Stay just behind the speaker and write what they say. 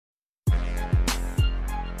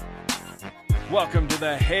Welcome to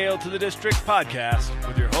the Hail to the District podcast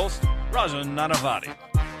with your host, Rajan Nanavati.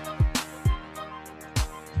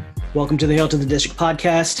 Welcome to the Hail to the District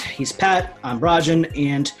podcast. He's Pat, I'm Rajan,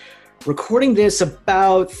 and recording this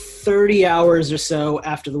about 30 hours or so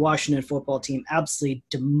after the Washington football team absolutely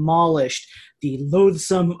demolished the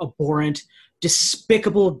loathsome, abhorrent,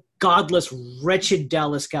 despicable, godless, wretched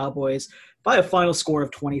Dallas Cowboys by a final score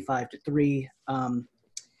of 25-3.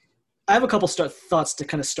 I have a couple thoughts to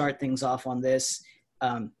kind of start things off on this.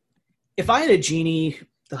 If I had a genie,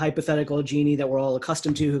 the hypothetical genie that we're all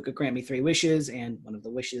accustomed to, who could grant me 3 wishes, and one of the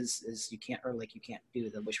wishes is you can't do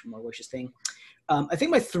the wish for more wishes thing. I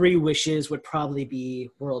think my 3 wishes would probably be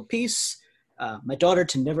world peace, my daughter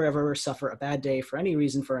to never ever suffer a bad day for any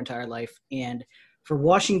reason for her entire life, and for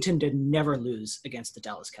Washington to never lose against the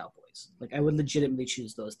Dallas Cowboys. Like, I would legitimately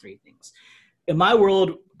choose those 3 things. In my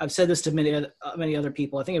world, I've said this to many other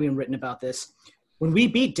people. I think I've even written about this. When we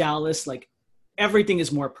beat Dallas, like, everything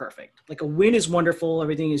is more perfect. Like, a win is wonderful.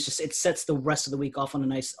 Everything is just, it sets the rest of the week off on a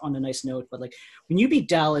nice note. But like, when you beat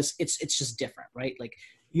Dallas, it's just different, right? Like,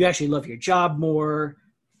 you actually love your job more.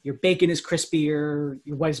 Your bacon is crispier.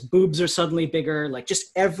 Your wife's boobs are suddenly bigger. Like,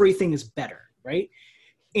 just everything is better, right?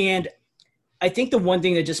 And I think the one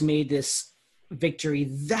thing that just made this victory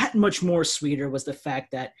that much more sweeter was the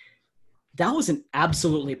fact that was an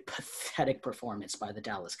absolutely pathetic performance by the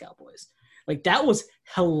Dallas Cowboys. Like, that was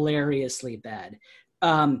hilariously bad.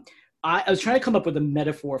 I was trying to come up with a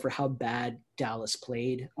metaphor for how bad Dallas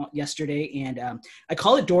played yesterday, and I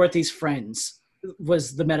call it Dorothy's Friends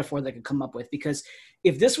was the metaphor that I could come up with, because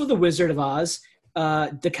if this were the Wizard of Oz,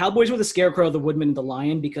 the Cowboys were the Scarecrow, the Woodman, and the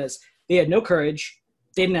Lion, because they had no courage,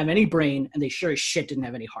 they didn't have any brain, and they sure as shit didn't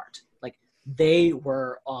have any heart. Like, they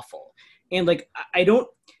were awful. And like, I don't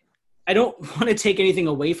want to take anything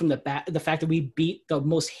away from the fact that we beat the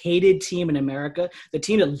most hated team in America, the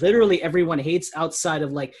team that literally everyone hates outside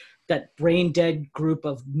of like that brain dead group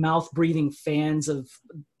of mouth breathing fans of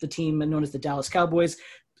the team known as the Dallas Cowboys.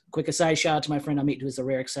 Quick aside, shout out to my friend Amit, who is a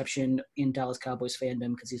rare exception in Dallas Cowboys fandom,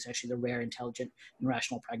 because he's actually the rare, intelligent, and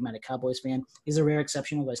rational, pragmatic Cowboys fan. He's a rare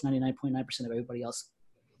exception, although 99.9% of everybody else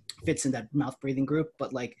fits in that mouth breathing group.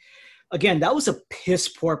 But like, again, that was a piss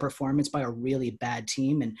poor performance by a really bad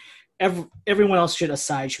team, and everyone else should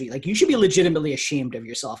be like, you should be legitimately ashamed of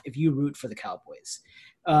yourself if you root for the Cowboys.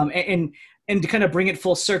 And to kind of bring it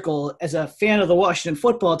full circle, as a fan of the Washington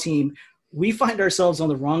football team, we find ourselves on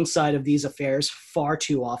the wrong side of these affairs far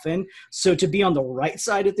too often. So to be on the right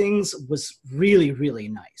side of things was really, really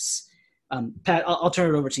nice. Pat, I'll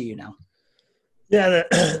turn it over to you now. Yeah,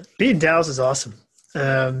 beating Dallas is awesome.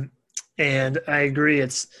 And I agree.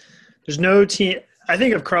 There's no team – I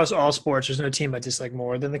think across all sports, there's no team I dislike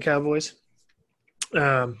more than the Cowboys.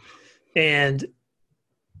 And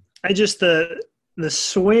I just the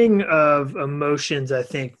swing of emotions, I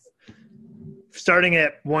think, starting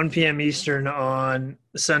at 1 p.m. Eastern on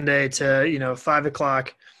Sunday to, 5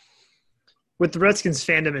 o'clock, with the Redskins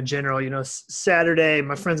fandom in general, Saturday,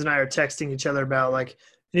 my friends and I are texting each other about, like,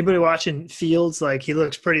 anybody watching Fields? Like, he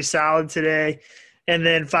looks pretty solid today. And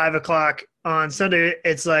then 5 o'clock on Sunday,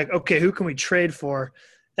 it's like, okay, who can we trade for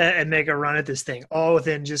and make a run at this thing? All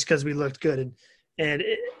within just because we looked good.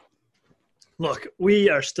 Look, we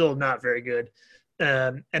are still not very good.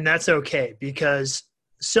 And that's okay, because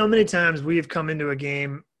so many times we've come into a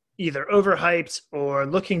game either overhyped or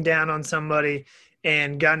looking down on somebody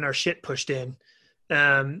and gotten our shit pushed in.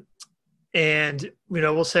 And,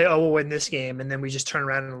 we'll say, oh, we'll win this game. And then we just turn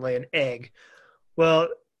around and lay an egg. Well,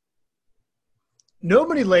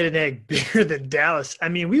 nobody laid an egg bigger than Dallas.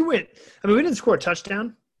 We didn't score a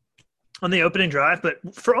touchdown on the opening drive, but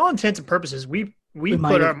for all intents and purposes, we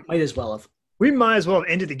might as well have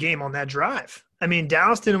ended the game on that drive.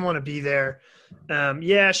 Dallas didn't want to be there.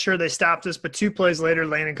 Yeah, sure, they stopped us, but 2 plays later,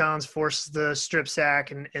 Landon Collins forced the strip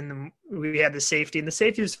sack, and we had the safety. And the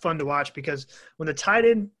safety was fun to watch, because when the tight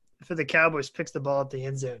end for the Cowboys picks the ball at the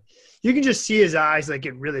end zone, you can just see his eyes like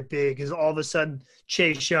get really big, because all of a sudden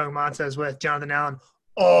Chase Young, Montez Sweat, Jonathan Allen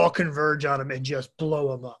all converge on him and just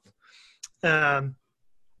blow him up. And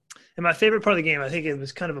my favorite part of the game, I think it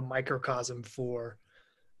was kind of a microcosm for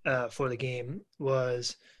the game,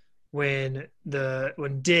 was when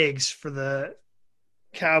Diggs for the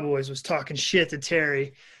Cowboys was talking shit to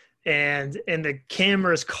Terry, and the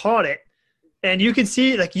cameras caught it, and you can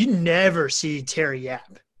see, like, you never see Terry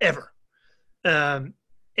yap ever. And,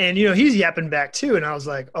 he's yapping back too. And I was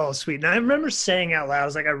like, oh, sweet. And I remember saying out loud, I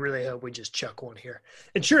was like, I really hope we just chuck one here.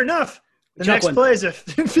 And sure enough, the next play is a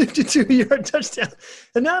 52-yard touchdown.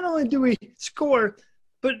 And not only do we score,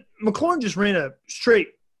 but McLaurin just ran a straight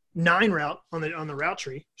 9 route on the route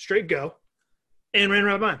tree, straight go, and ran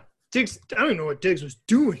right by him. Diggs, I don't even know what Diggs was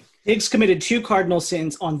doing. Diggs committed 2 cardinal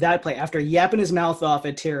sins on that play after yapping his mouth off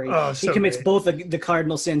at Terry. Oh, so he commits great. both the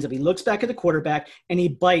cardinal sins of he looks back at the quarterback and he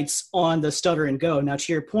bites on the stutter and go. Now,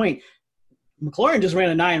 to your point, McLaurin just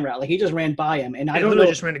ran a 9 route. Like, he just ran by him. And I don't know.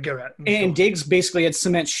 Just ran a go route. And Diggs basically had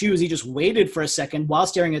cement shoes. He just waited for a second while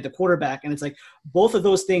staring at the quarterback. And it's like, both of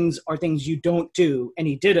those things are things you don't do. And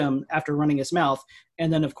he did them after running his mouth.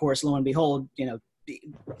 And then, of course, lo and behold,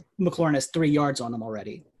 McLaurin has 3 yards on him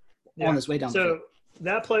already on his way down. So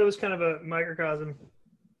that play was kind of a microcosm.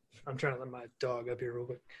 I'm trying to let my dog up here real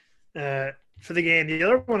quick. For the game, the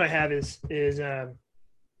other one I have is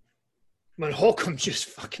when Holcomb just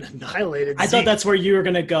fucking annihilated. I thought that's where you were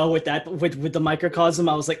going to go with that, with the microcosm.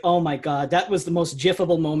 I was like, oh my God, that was the most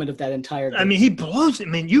jiffable moment of that entire game. I mean, he blows it. I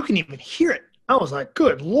mean, you can even hear it. I was like,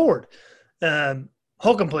 good Lord.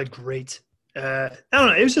 Holcomb played great. I don't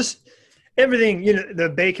know. It was just everything, the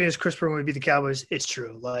bacon is crisper when we beat the Cowboys. It's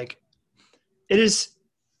true. Like, it is,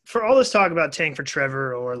 for all this talk about tank for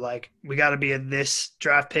Trevor or like we got to be at this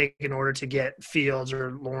draft pick in order to get Fields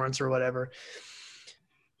or Lawrence or whatever,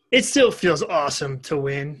 it still feels awesome to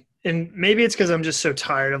win. And maybe it's because I'm just so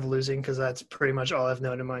tired of losing because that's pretty much all I've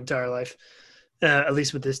known in my entire life, at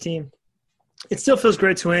least with this team. It still feels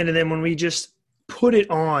great to win. And then when we just put it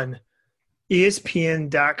on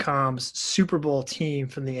ESPN.com's Super Bowl team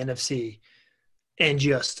from the NFC and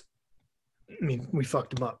we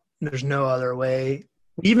fucked them up. There's no other way.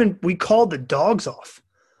 We called the dogs off.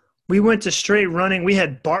 We went to straight running. We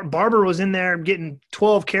had Barber was in there getting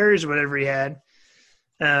 12 carries or whatever he had.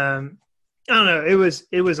 I don't know.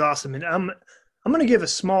 It was awesome. And I'm going to give a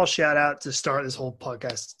small shout out to start this whole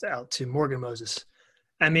podcast out to Morgan Moses.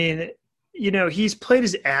 I mean, he's played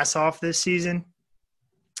his ass off this season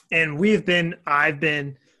and I've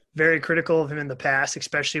been very critical of him in the past,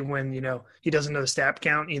 especially when, he doesn't know the snap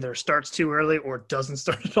count, either starts too early or doesn't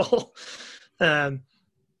start at all. And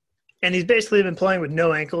he's basically been playing with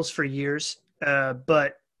no ankles for years.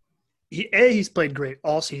 But he's played great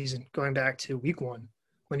all season going back to week 1.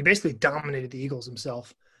 When he basically dominated the Eagles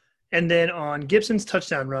himself. And then on Gibson's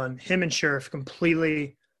touchdown run, him and Sheriff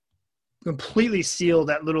completely sealed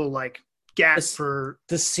that little gap for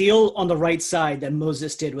the seal on the right side that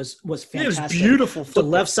Moses did was fantastic. It was beautiful. The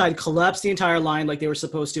left side collapsed the entire line like they were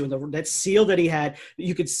supposed to, and that seal that he had,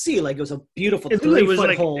 you could see it was a beautiful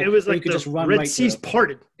 3-foot hole. It was like you could the just run Red right Sea's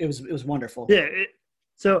parted. It was wonderful. Yeah.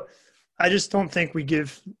 So I just don't think we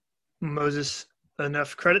give Moses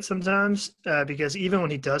enough credit sometimes because even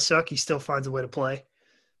when he does suck, he still finds a way to play.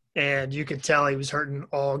 And you could tell he was hurting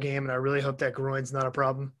all game, and I really hope that groin's not a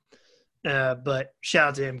problem. But shout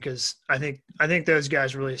out to him because I think those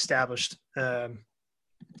guys really established, really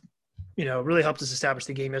helped us establish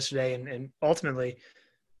the game yesterday and ultimately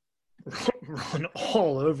run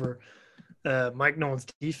all over Mike Nolan's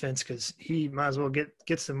defense because he might as well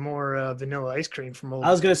get some more vanilla ice cream from old.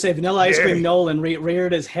 I was going to say vanilla ice cream Nolan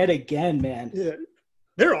reared his head again, man. Yeah.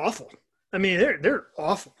 They're awful. I mean, they're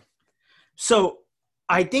awful. So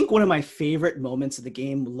I think one of my favorite moments of the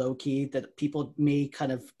game, low-key, that people may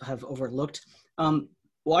kind of have overlooked,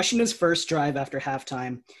 Washington's first drive after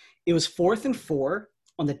halftime, it was 4th and 4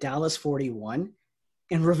 on the Dallas 41,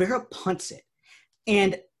 and Rivera punts it.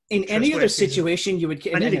 And in any other situation, you would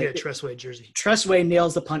 – I need to get a Tressway jersey. Tressway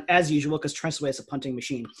nails the punt as usual because Tressway is a punting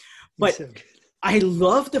machine. But I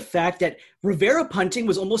love the fact that Rivera punting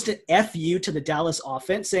was almost an FU to the Dallas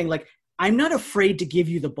offense, saying, I'm not afraid to give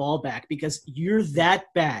you the ball back because you're that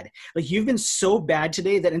bad. You've been so bad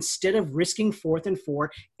today that instead of risking 4th and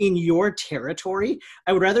 4 in your territory,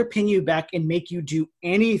 I would rather pin you back and make you do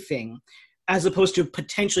anything as opposed to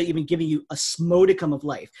potentially even giving you a modicum of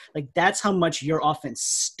life. That's how much your offense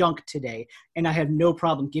stunk today. And I have no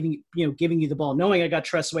problem giving you the ball, knowing I got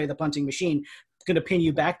Tressway, the punting machine, going to pin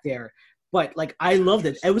you back there. But I loved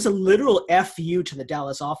it. It was a literal FU to the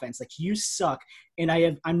Dallas offense. You suck, and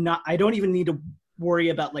I don't even need to worry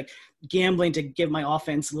about gambling to give my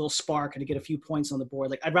offense a little spark and to get a few points on the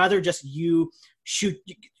board. I'd rather just you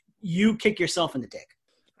kick yourself in the dick.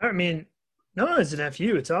 I mean, not only is it an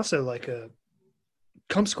FU, it's also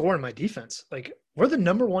come score in my defense. We're the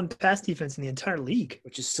number 1 pass defense in the entire league,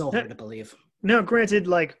 which is so hard to believe. Now, granted,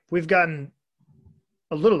 we've gotten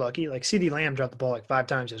a little lucky. CeeDee Lamb dropped the ball 5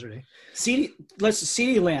 times yesterday.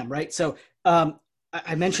 CeeDee Lamb, right? So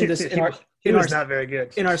I mentioned this in our not very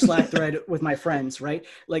good in our Slack thread with my friends, right?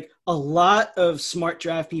 A lot of smart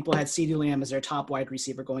draft people had CeeDee Lamb as their top wide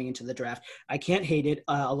receiver going into the draft. I can't hate it.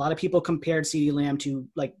 A lot of people compared CeeDee Lamb to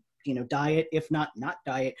diet, if not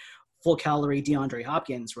diet, full calorie DeAndre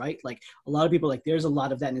Hopkins, right? A lot of people there's a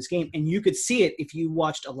lot of that in his game, and you could see it if you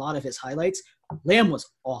watched a lot of his highlights. Lamb was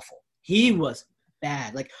awful. He was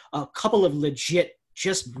bad, like a couple of legit,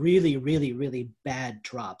 just really, really, really bad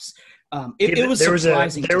drops. It was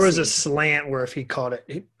surprising. There was a slant where if he caught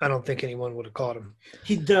it, I don't think anyone would have caught him.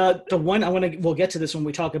 The one we'll get to this when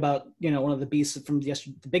we talk about one of the beasts from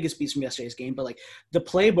yesterday, the biggest beast from yesterday's game. But like the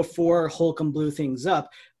play before Holcomb blew things up,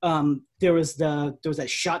 there was that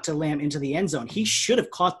shot to Lamb into the end zone. He should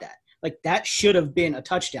have caught that. Like that should have been a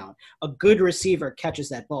touchdown. A good receiver catches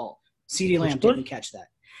that ball. CeeDee Lamb didn't catch that.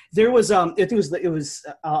 There was I'll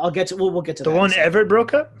get to we'll get to the one Everett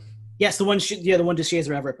broke up. Yes, the one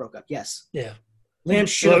DeShazer Everett broke up. Yes. Yeah. Lamb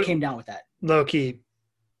should have came down with that. Low key,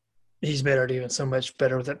 he's made our defense so much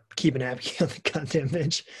better with keeping Apke on the goddamn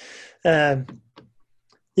bench.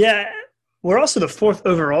 Yeah, we're also the 4th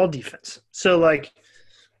overall defense. So like,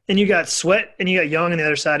 and you got Sweat and you got Young on the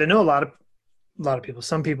other side. I know a lot of people.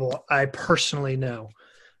 Some people I personally know,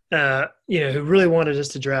 who really wanted us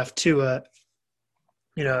to draft Tua.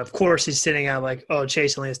 Of course he's sitting out like, oh,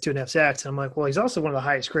 Chase only has 2.5 sacks. And I'm like, well, he's also one of the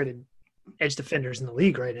highest graded edge defenders in the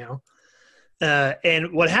league right now.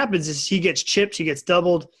 And what happens is he gets chipped, he gets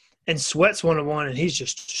doubled, and Sweat's 1-on-1, and he's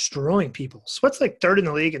just destroying people. Sweat's like 3rd in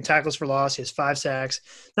the league in tackles for loss. He has 5 sacks.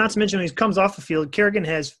 Not to mention when he comes off the field, Kerrigan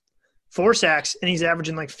has 4 sacks, and he's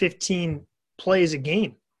averaging like 15 plays a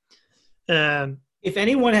game. If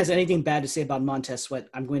anyone has anything bad to say about Montez Sweat,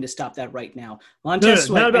 I'm going to stop that right now.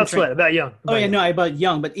 Sweat, not about Sweat, about Young. About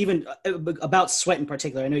Young, but even about Sweat in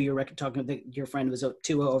particular. I know you're talking about your friend was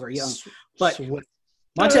 2-0 over Young, but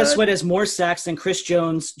Montez Sweat has more sacks than Chris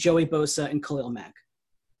Jones, Joey Bosa, and Khalil Mack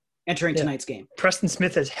entering tonight's game. Preston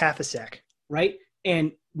Smith has half a sack. Right?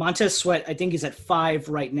 And Montez Sweat, I think he's at 5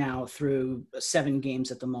 right now through 7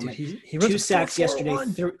 games at the moment. Dude, he 2 sacks yesterday,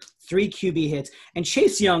 3 QB hits. And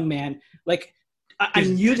Chase Young, man, like – I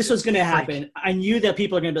knew this was going to happen. I knew that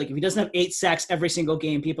people are going to be like, if he doesn't have 8 sacks every single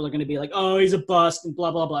game, people are going to be like, oh, he's a bust and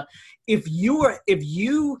blah, blah, blah. If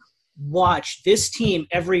you watch this team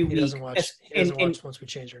every week. He doesn't watch once we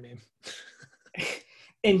change our name.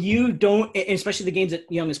 And you don't, especially the games that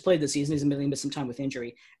Young has played this season, he's admittedly missed some time with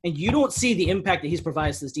injury, and you don't see the impact that he's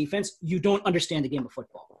provided to this defense, you don't understand the game of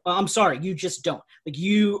football. I'm sorry, you just don't. Like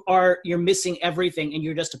you're missing everything, and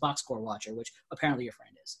you're just a box score watcher, which apparently your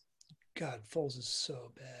friend is. God, Foles is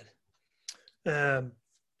so bad.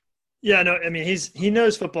 He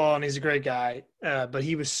knows football and he's a great guy, but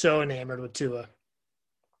he was so enamored with Tua,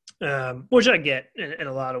 which I get in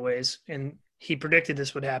a lot of ways. And he predicted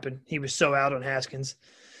this would happen. He was so out on Haskins,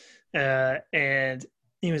 and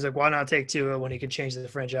he was like, "Why not take Tua when he could change the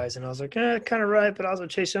franchise?" And I was like, "Kind of right," but also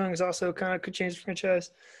Chase Young is also kind of could change the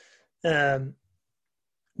franchise. But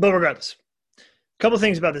regardless, a couple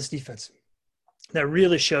things about this defense that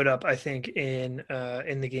really showed up, I think, in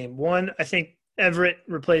the game. One, I think Everett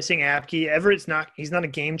replacing Apke. He's not a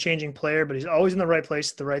game-changing player, but he's always in the right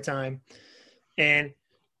place at the right time. And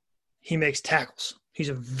he makes tackles. He's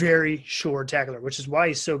a very sure tackler, which is why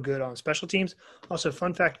he's so good on special teams. Also,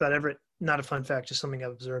 fun fact about Everett, not a fun fact, just something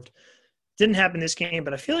I've observed. Didn't happen this game,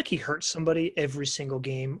 but I feel like he hurts somebody every single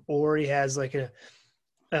game, or he has like a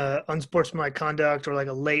unsportsmanlike conduct or like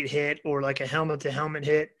a late hit or like a helmet-to-helmet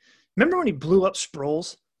hit. Remember when he blew up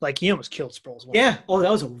Sproles? Like, he almost killed Sproles. Yeah. Oh, that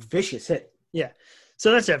was a vicious hit. Yeah.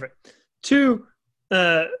 So that's Everett. 2,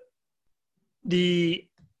 the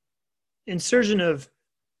insertion of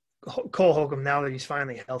Cole Holcomb, now that he's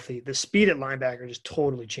finally healthy, the speed at linebacker just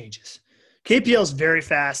totally changes. KPL is very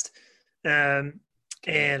fast. No,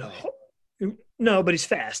 but he's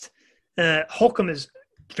fast. Holcomb is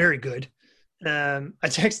very good. I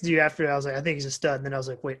texted you after. I was like, I think he's a stud. And then I was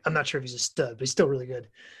like, wait, I'm not sure if he's a stud, but he's still really good.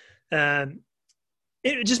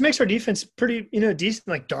 It just makes our defense pretty, decent.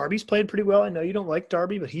 Like Darby's played pretty well. I know you don't like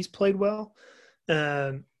Darby, but he's played well.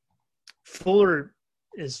 Fuller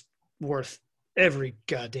is worth every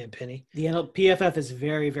goddamn penny. The PFF is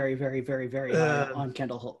very, very, very, very, very high on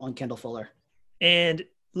Kendall Fuller. And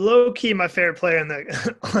low key, my favorite player on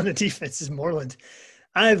the defense is Moreland.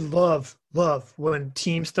 I love when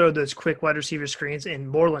teams throw those quick wide receiver screens, and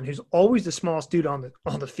Moreland, who's always the smallest dude on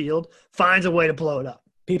the field, finds a way to blow it up.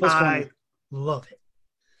 I love it.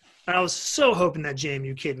 I was so hoping that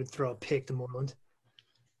JMU kid would throw a pick to Moreland.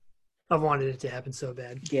 I wanted it to happen so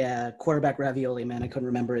bad. Yeah, quarterback Ravioli, man. I couldn't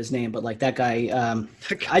remember his name, but like that guy,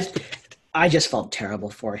 I just felt terrible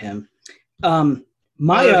for him. He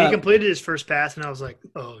completed his first pass, and I was like,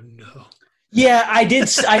 oh no. Yeah, I did.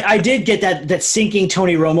 I did get that sinking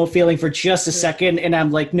Tony Romo feeling for just a second, and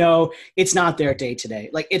I'm like, no, it's not their day today.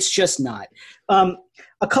 Like, it's just not.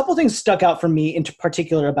 A couple things stuck out for me in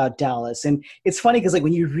particular about Dallas, and it's funny because like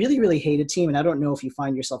when you really, really hate a team, and I don't know if you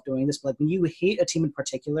find yourself doing this, but like when you hate a team in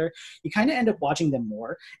particular, you kind of end up watching them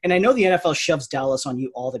more. And I know the NFL shoves Dallas on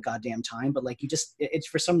you all the goddamn time, but like it's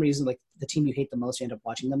for some reason like the team you hate the most, you end up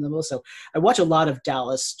watching them the most. So I watch a lot of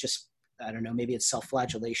Dallas just. I don't know, maybe it's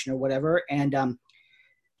self-flagellation or whatever. And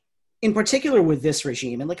in particular with this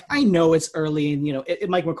regime, and like, I know it's early and,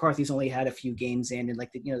 Mike McCarthy's only had a few games in and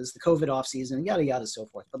like, there's the COVID off season, yada, yada, so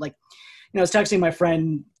forth. But like, I was texting my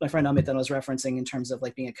friend Amit that I was referencing in terms of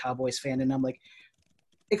like being a Cowboys fan. And I'm like,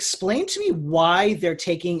 explain to me why they're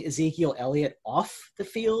taking Ezekiel Elliott off the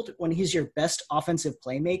field when he's your best offensive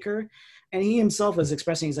playmaker. And he himself was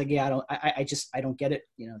expressing, he's like, yeah, I don't get it.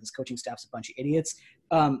 This coaching staff's a bunch of idiots.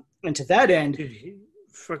 And to that end, dude,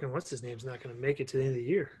 what's his name's not going to make it to the end of the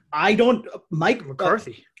year. Mike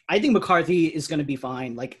McCarthy. I think McCarthy is going to be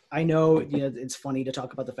fine. Like, I know, it's funny to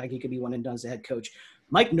talk about the fact he could be one and done as a head coach.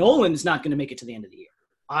 Mike Nolan is not going to make it to the end of the year.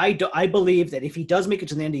 I believe that if he does make it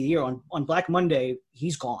to the end of the year on Black Monday,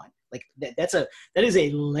 he's gone. Like that is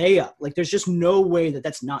a layup. Like there's just no way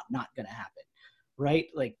that's not going to happen. Right?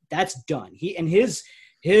 Like that's done.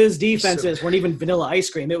 His defenses weren't even vanilla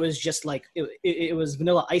ice cream. It was just like it was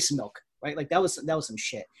vanilla ice milk, right? Like that was some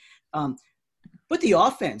shit. But the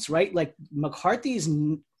offense, right? Like McCarthy's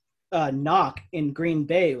knock in Green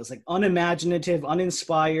Bay was like unimaginative,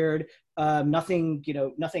 uninspired, nothing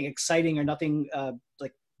exciting or nothing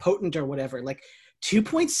like potent or whatever. Like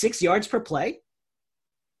 2.6 yards per play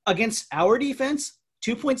against our defense,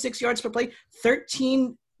 2.6 yards per play,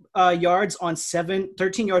 13 yards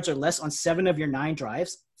or less on 7 of your 9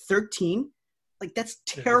 drives. 13, like that's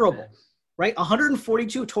terrible, right?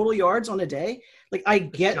 142 total yards on a day. Like I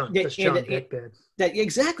get that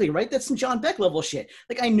exactly right. That's some John Beck level shit.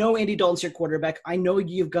 Like I know Andy Dalton's your quarterback. I know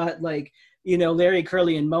you've got like Larry,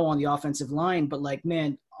 Curly, and Mo on the offensive line, but like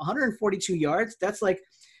man, 142 yards. That's like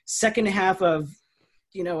second half of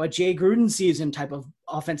a Jay Gruden season type of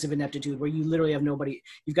offensive ineptitude where you literally have nobody.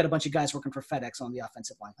 You've got a bunch of guys working for FedEx on the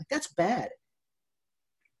offensive line. Like that's bad.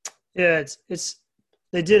 Yeah, it's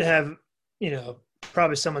they did have,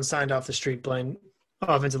 probably someone signed off the street playing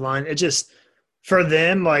offensive line. It just for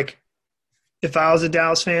them, like if I was a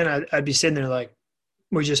Dallas fan, I'd be sitting there like,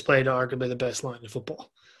 we just played arguably the best line in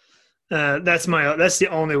football. That's the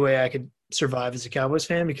only way I could survive as a Cowboys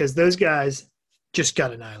fan because those guys just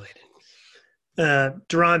got annihilated.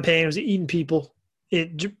 Daron Payne was eating people.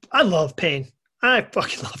 I love Payne. I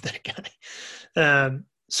fucking love that guy.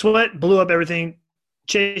 Sweat blew up everything.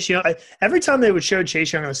 Chase Young. Every time they would show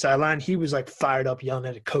Chase Young on the sideline, he was like fired up, yelling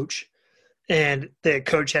at a coach, and the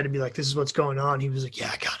coach had to be like, "This is what's going on." He was like, "Yeah,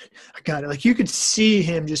 I got it." Like you could see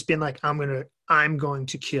him just being like, "I'm going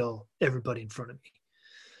to kill everybody in front of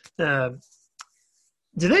me."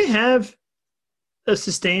 Do they have a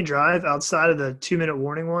sustained drive outside of the 2-minute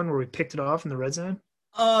warning one where we picked it off in the red zone?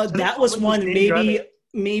 That was one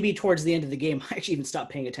maybe towards the end of the game. I actually even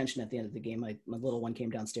stopped paying attention at the end of the game. My little one came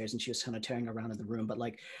downstairs and she was kind of tearing around in the room. But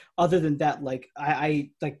like, other than that, like I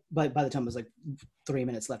like by the time it was like 3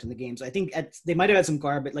 minutes left in the game. So I think they might've had some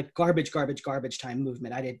garbage time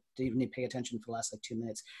movement. I didn't even pay attention for the last like 2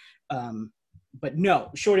 minutes. But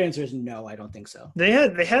no, short answer is no, I don't think so. They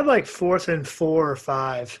had like 4th and 4 or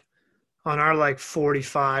 5 on our like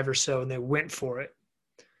 45 or so, and they went for it.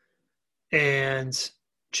 And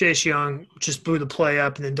Chase Young just blew the play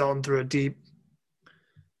up, and then Dalton threw it deep,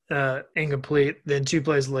 incomplete. Then 2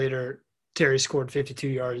 plays later, Terry scored 52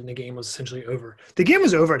 yards, and the game was essentially over. The game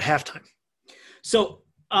was over at halftime. So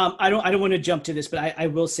I don't want to jump to this, but I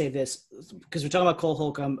will say this because we're talking about Cole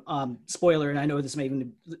Holcomb. Spoiler, and I know this may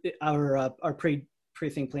even our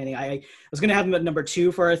pre-thing planning. I was going to have him at number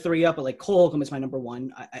 2 for our 3 up, but like Cole Holcomb is my number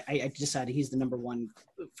 1. I decided he's the number 1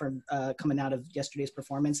 for coming out of yesterday's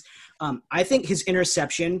performance. I think his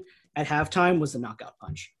interception at halftime was the knockout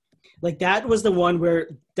punch. Like that was the one where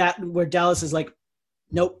Dallas is like,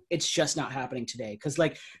 nope, it's just not happening today. Because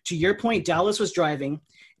like to your point, Dallas was driving,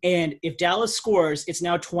 and if Dallas scores, it's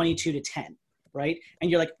now 22-10. Right? And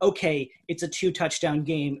you're like, okay, it's a 2-touchdown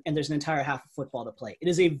game and there's an entire half of football to play. It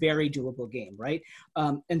is a very doable game, right?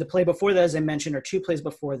 And the play before that, as I mentioned, or 2 plays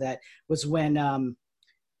before that was when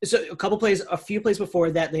so a few plays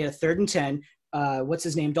before that, they had a 3rd and 10. What's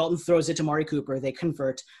his name? Dalton throws it to Mari Cooper. They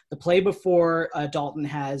convert. The play before Dalton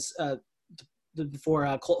has before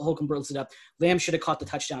Holcomb builds it up, Lamb should have caught the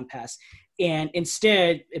touchdown pass. And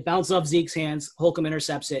instead, it bounced off Zeke's hands. Holcomb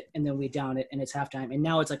intercepts it, and then we down it, and it's halftime. And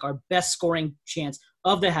now it's like our best scoring chance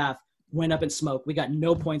of the half went up in smoke. We got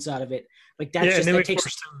no points out of it. Like that's and then we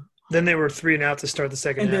forced them. Then they were 3 and out to start the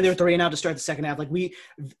second half. And then they were 3 and out to start the second half. Like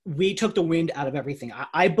we took the wind out of everything.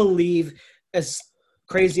 I believe, as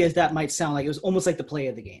crazy as that might sound, like it was almost like the play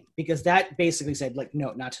of the game, because that basically said like,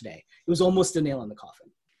 no, not today. It was almost a nail in the coffin.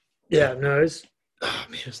 Yeah, no,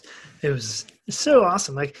 it was so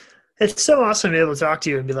awesome. Like, it's so awesome to be able to talk to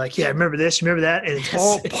you and be like, yeah, remember this, remember that, and it's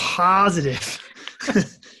all positive.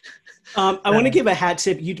 I want to give a hat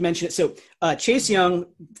tip. You'd mentioned it. So Chase Young,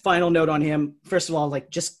 final note on him. First of all, like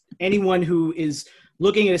just anyone who is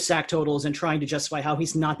looking at his sack totals and trying to justify how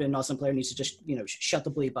he's not been an awesome player needs to just, shut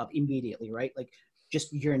the bleep up immediately, right? Like,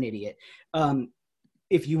 just you're an idiot.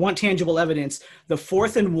 If you want tangible evidence, the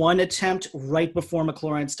 4th and 1 attempt right before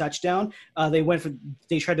McLaurin's touchdown,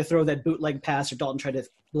 they tried to throw that bootleg pass, or Dalton tried to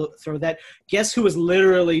throw that. Guess who was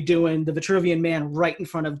literally doing the Vitruvian Man right in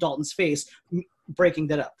front of Dalton's face, breaking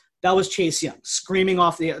that up? That was Chase Young, screaming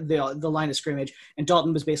off the line of scrimmage, and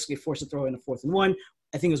Dalton was basically forced to throw in a 4th and 1.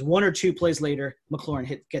 I think it was 1 or 2 plays later,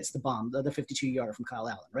 McLaurin gets the bomb, the 52-yarder from Kyle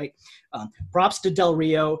Allen, right? Props to Del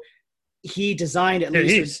Rio. He designed at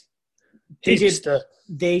least –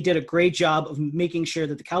 they did a great job of making sure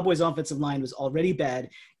that the Cowboys' offensive line was already bad,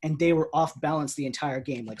 and they were off balance the entire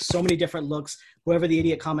game. Like, so many different looks. Whoever the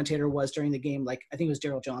idiot commentator was during the game, like I think it was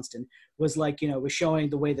Daryl Johnston, was like, was showing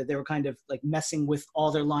the way that they were kind of like messing with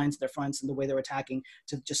all their lines, their fronts, and the way they were attacking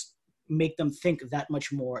to just make them think that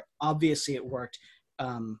much more. Obviously, it worked.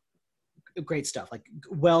 Great stuff. Like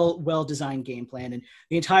well designed game plan, and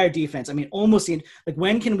the entire defense. I mean, like,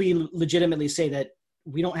 when can we legitimately say that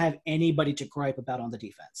we don't have anybody to gripe about on the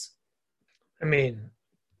defense? I mean,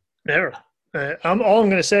 never. All I'm going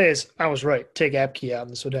to say is I was right. Take Apke out, and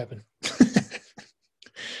this would happen.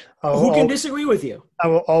 Who can disagree with you? I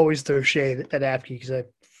will always throw shade at Apke because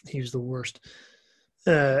he was the worst.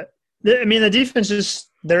 The defense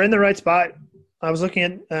they're in the right spot. I was looking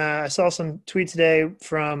at I saw some tweet today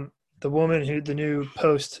from the woman the new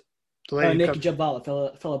Post, the lady Nikki Jabala,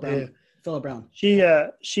 Phila Brown.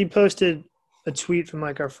 She posted a tweet from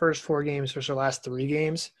like our first 4 games versus our last 3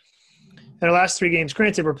 games. And our last 3 games,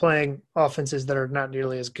 granted, we're playing offenses that are not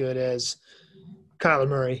nearly as good as Kyler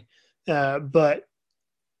Murray, but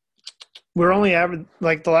we're only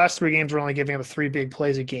the last 3 games, we're only giving up 3 big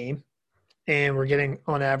plays a game, and we're getting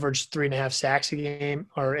on average 3.5 sacks a game.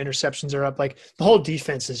 Our interceptions are up. Like, the whole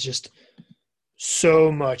defense is just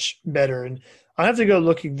so much better. And I have to go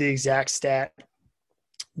look at the exact stat,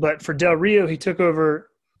 but for Del Rio, he took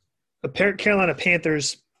over a Carolina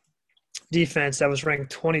Panthers defense that was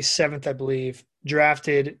ranked 27th, I believe,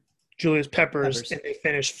 drafted Julius Peppers, and they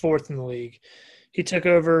finished 4th in the league. He took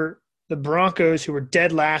over the Broncos, who were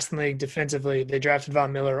dead last in the league defensively. They drafted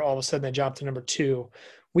Von Miller. All of a sudden, they jumped to number 2.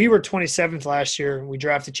 We were 27th last year. We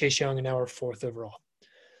drafted Chase Young, and now we're 4th overall.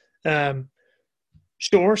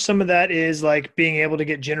 Sure, some of that is like being able to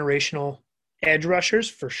get generational edge rushers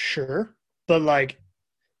for sure, but like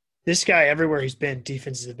this guy, everywhere he's been,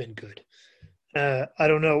 defenses have been good. I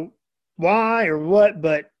don't know why or what,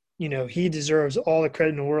 but he deserves all the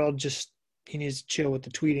credit in the world. Just he needs to chill with the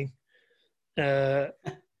tweeting. And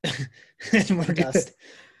we're good.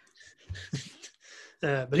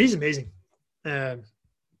 But he's amazing. Our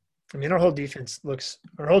whole defense looks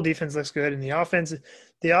good, and the offense.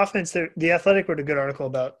 The Athletic wrote a good article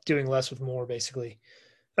about doing less with more, basically,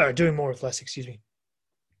 or doing more with less. Excuse me.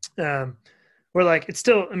 We're like, it's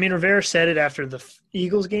still. Rivera said it after the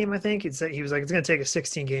Eagles game. I think he was like, it's going to take us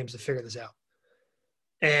 16 games to figure this out,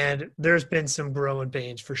 and there's been some growing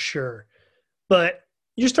pains for sure, but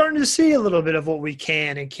you're starting to see a little bit of what we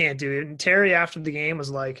can and can't do. And Terry, after the game,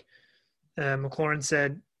 was like, McLaurin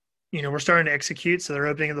said, we're starting to execute, so they're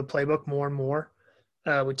opening the playbook more and more.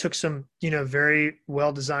 We took some, very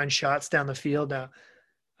well-designed shots down the field. Now,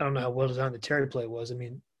 I don't know how well-designed the Terry play was.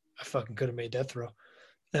 I fucking could have made that throw.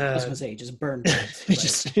 I was going to say, just burned.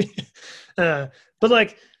 But,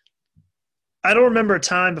 like, I don't remember a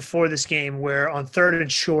time before this game where on 3rd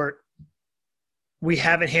and short, we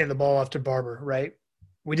haven't handed the ball off to Barber, right?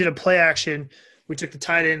 We did a play action. We took the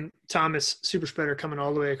tight end, Thomas, super spreader, coming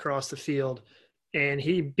all the way across the field, and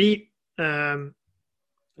he beat it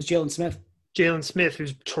was Jalen Smith. Jalen Smith,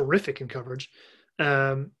 who's terrific in coverage.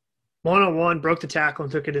 One-on-one, broke the tackle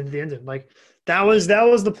and took it into the end zone. Like, that was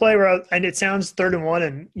the play where and it sounds 3rd and 1,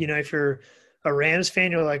 and if you're a Rams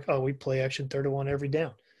fan, you're like, oh, we play action 3rd and 1 every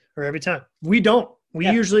down or every time. We don't. We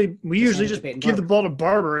usually just give the ball to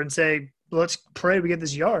Barber and say, let's pray we get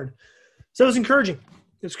this yard. So it was encouraging.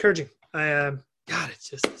 It's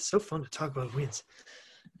just so fun to talk about wins.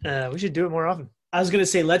 We should do it more often. I was gonna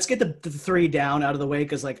say, let's get the 3 down out of the way,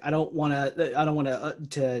 because like I don't want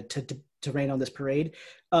to rain on this parade.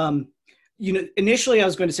 initially I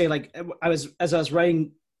was going to say, like, as I was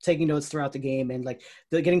taking notes throughout the game, and like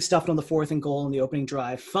getting stuffed on the 4th and goal in the opening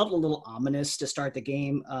drive felt a little ominous to start the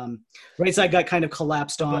game. Right side got kind of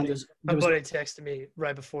collapsed on. My buddy texted me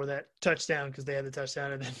right before that touchdown because they had the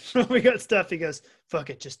touchdown, and then when we got stuffed, he goes, "Fuck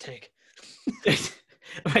it, just tank."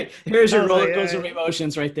 Right, here's your roller coaster of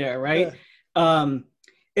emotions right there, right? Yeah.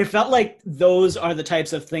 It felt like those are the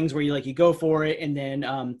types of things where you go for it, and then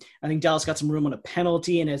I think Dallas got some room on a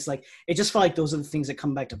penalty, and it's like it just felt like those are the things that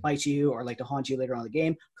come back to bite you or like to haunt you later on in the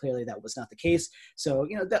game. Clearly, that was not the case. So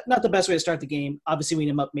not the best way to start the game. Obviously, we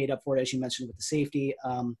made up for it, as you mentioned, with the safety,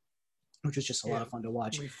 which was just a lot of fun to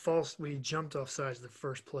watch. We jumped off sides the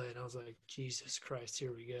first play, and I was like, Jesus Christ,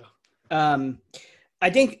 here we go. I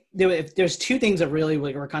think there's two things that really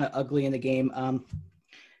were kind of ugly in the game.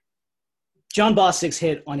 John Bostic's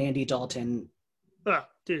hit on Andy Dalton. Oh,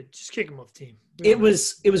 dude, just kick him off the team. It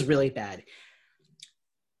was really bad.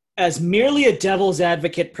 As merely a devil's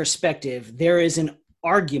advocate perspective, there is an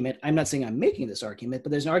argument. I'm not saying I'm making this argument,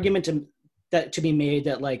 but there's an argument to be made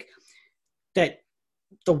that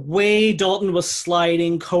the way Dalton was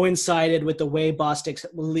sliding coincided with the way Bostic's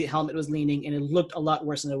helmet was leaning, and it looked a lot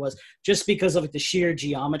worse than it was just because of the sheer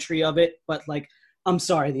geometry of it. But I'm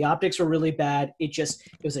sorry, the optics were really bad. It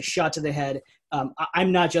was a shot to the head.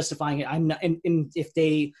 I'm not justifying it. I'm not. And if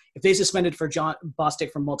they suspended for John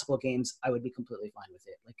Bostic for multiple games, I would be completely fine with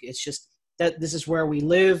it. It's just that this is where we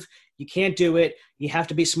live. You can't do it. You have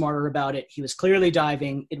to be smarter about it. He was clearly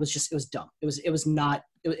diving. It was dumb. It was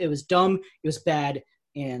dumb. It was bad,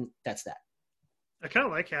 and that's that. I kind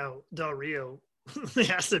of like how Del Rio they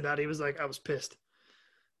asked about it. He was like, I was pissed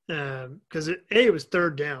because it was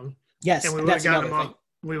 3rd down. Yes, and we would have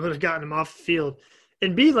gotten him off the field.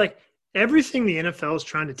 And B, everything the NFL is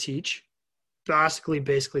trying to teach,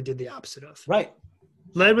 basically did the opposite of. Right.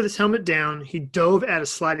 Led with his helmet down. He dove at a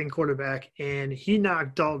sliding quarterback, and he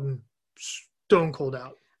knocked Dalton stone cold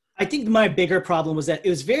out. I think my bigger problem was that it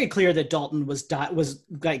was very clear that Dalton was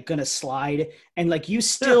going to slide, and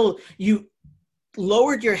you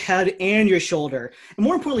lowered your head and your shoulder, and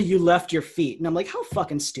more importantly, you left your feet. And I'm like, how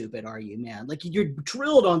fucking stupid are you, man? You're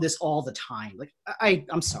drilled on this all the time.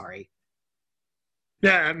 I'm sorry.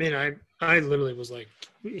 Yeah, I mean, I literally was like,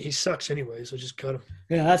 he sucks anyway, so just cut him.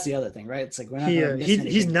 Yeah, that's the other thing, right? It's like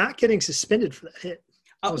he's not getting suspended for that hit,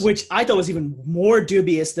 which I thought was even more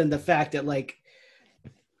dubious than the fact that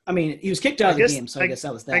he was kicked out of the game, so I guess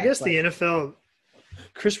that was that. I guess the NFL,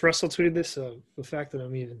 Chris Russell tweeted this, so the fact that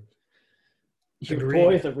I'm even. Your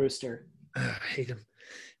boy, the Rooster. I hate him.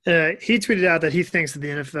 He tweeted out that he thinks that the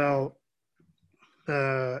NFL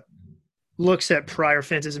looks at prior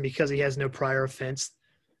offenses, and because he has no prior offense,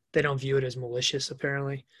 they don't view it as malicious,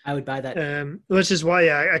 apparently. I would buy that. Which is why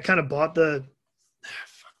I kind of bought the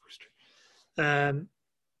fuck Rooster.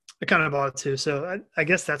 I kind of bought it too. So I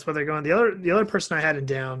guess that's where they're going. The other person I had him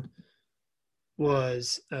down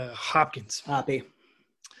was Hopkins. Hoppy.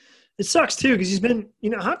 It sucks too because he's been,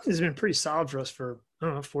 Hopkins has been pretty solid for us for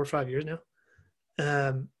 4 or 5 years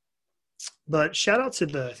now. But shout out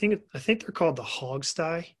to I think they're called the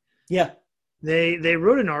Hogsty. Yeah, they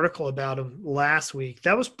wrote an article about him last week.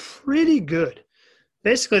 That was pretty good.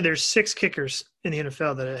 Basically, there's 6 kickers in the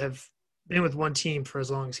NFL that have been with one team for as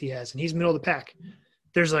long as he has, and he's middle of the pack.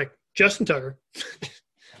 There's Justin Tucker,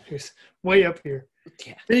 who's way up here.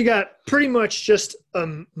 Yeah. Then you got pretty much just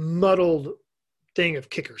a muddled thing of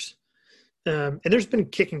kickers. And there's been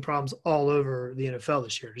kicking problems all over the NFL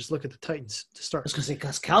this year. Just look at the Titans to start. I was going to say,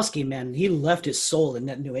 Gostkowski, man, he left his soul in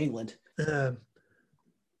New England.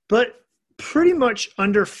 But pretty much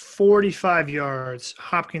under 45 yards,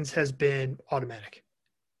 Hopkins has been automatic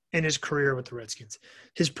in his career with the Redskins.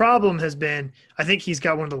 His problem has been, I think he's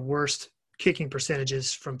got one of the worst kicking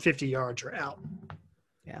percentages from 50 yards or out.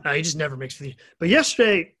 Yeah, he just never makes 50. But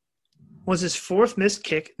yesterday was his 4th missed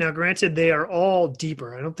kick. Now, granted, they are all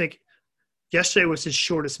deeper. I don't think – yesterday was his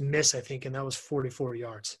shortest miss, I think, and that was 44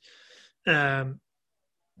 yards.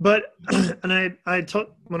 But and I told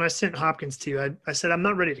when I sent Hopkins to you, I said I'm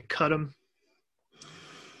not ready to cut him,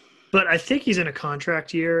 but I think he's in a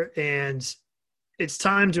contract year, and it's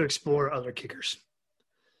time to explore other kickers.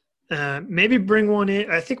 Maybe bring one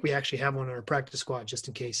in. I think we actually have one in our practice squad just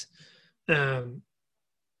in case.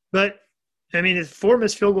 But I mean, 4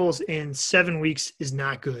 missed field goals in 7 weeks is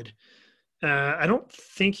not good. I don't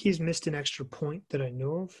think he's missed an extra point that I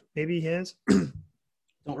know of. Maybe he has. Don't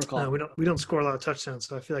recall. We don't score a lot of touchdowns,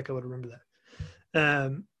 so I feel like I would remember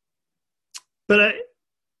that. But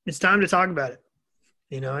it's time to talk about it.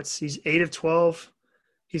 He's 8 of 12.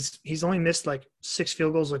 He's only missed 6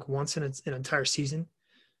 field goals once in an entire season.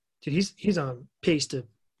 Dude, he's on pace to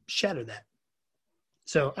shatter that.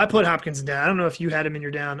 So I put Hopkins down. I don't know if you had him in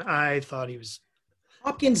your down. I thought he was.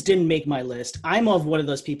 Hopkins didn't make my list. I'm of one of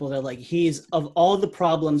those people that like he's of all the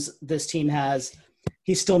problems this team has,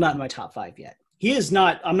 he's still not in my top 5 yet. He is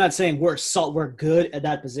not. I'm not saying we're good at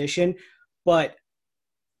that position, but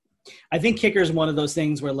I think kicker is one of those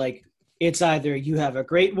things where like it's either you have a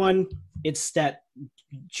great one, it's that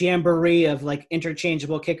jamboree of like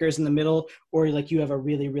interchangeable kickers in the middle, or like you have a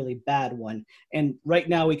really, really bad one. And right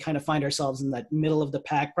now we kind of find ourselves in that middle of the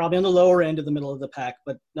pack, probably on the lower end of the middle of the pack,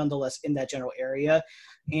 but nonetheless in that general area.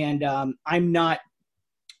 And I'm not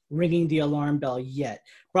ringing the alarm bell yet.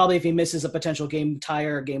 Probably if he misses a potential game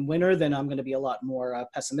tire or game winner, then I'm going to be a lot more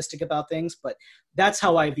pessimistic about things. But that's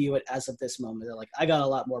how I view it as of this moment. They're like, I got a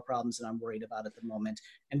lot more problems than I'm worried about at the moment.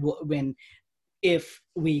 And if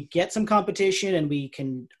we get some competition and we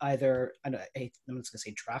can either, I'm not going to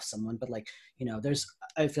say draft someone, but like,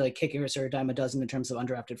 I feel like kickers are a dime a dozen in terms of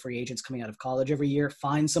undrafted free agents coming out of college every year.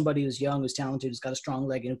 Find somebody who's young, who's talented, who's got a strong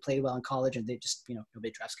leg and who played well in college, and they just, nobody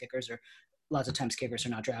drafts kickers, or lots of times kickers are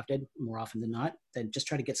not drafted more often than not. Then just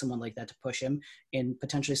try to get someone like that to push him and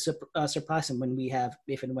potentially surprise him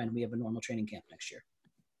if and when we have a normal training camp next year.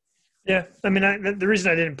 Yeah. I mean, the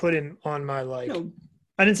reason I didn't put him on my, I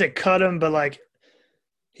didn't say cut him, but like,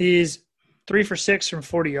 he's 3 for 6 from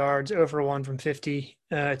 40 yards, 0 for 1 from 50.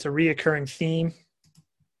 It's a reoccurring theme.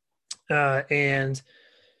 And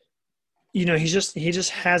he just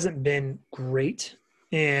hasn't been great.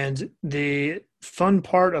 And the fun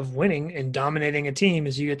part of winning and dominating a team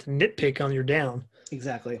is you get to nitpick on your down.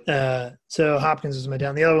 Exactly. So Hopkins was my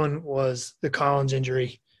down. The other one was the Collins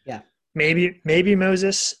injury. Yeah. Maybe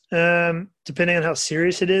Moses, depending on how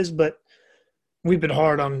serious it is, but we've been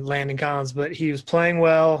hard on Landon Collins, but he was playing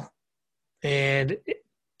well, and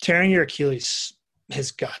tearing your Achilles has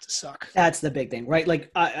got to suck. That's the big thing, right?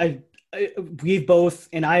 Like we've both,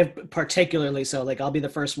 and I've particularly so, like I'll be the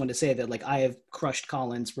first one to say that like I have crushed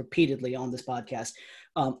Collins repeatedly on this podcast.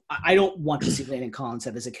 I don't want to see Landon Collins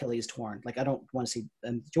have his Achilles torn. Like I don't want to see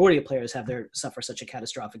the majority of players suffer such a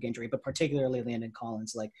catastrophic injury, but particularly Landon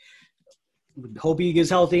Collins, like hope he gets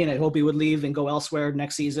healthy, and I hope he would leave and go elsewhere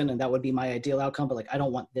next season, and that would be my ideal outcome. But like, I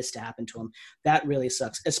don't want this to happen to him. That really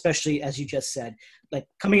sucks, especially as you just said, like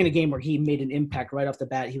coming in a game where he made an impact right off the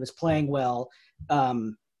bat. He was playing well,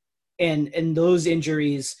 and those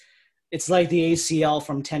injuries, it's like the ACL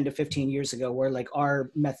from 10 to 15 years ago, where like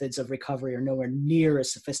our methods of recovery are nowhere near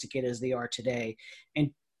as sophisticated as they are today. And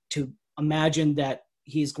to imagine that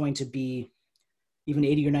he's going to be even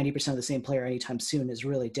 80 or 90% of the same player anytime soon is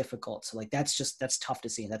really difficult. So like, that's tough to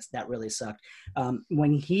see. That really sucked.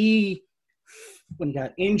 When he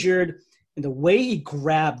got injured and the way he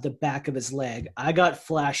grabbed the back of his leg, I got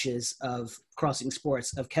flashes of Crossing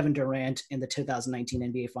Sports of Kevin Durant in the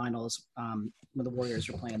 2019 NBA Finals when the Warriors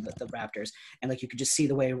were playing the Raptors. And like, you could just see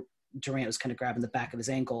the way Durant was kind of grabbing the back of his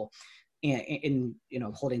ankle and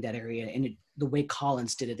holding that area. And the way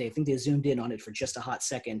Collins did it, I think they zoomed in on it for just a hot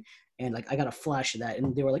second. And like, I got a flash of that,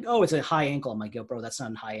 and they were like, "Oh, it's a high ankle." I'm like, "Yo, bro, that's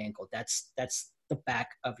not a high ankle. That's the back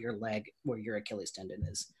of your leg where your Achilles tendon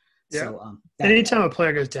is." Yeah. So, anytime a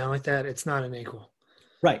player goes down like that, it's not an ankle.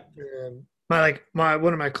 Right.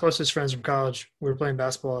 One of my closest friends from college, we were playing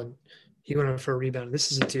basketball, and he went up for a rebound.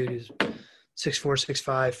 This is a dude who's 6'4",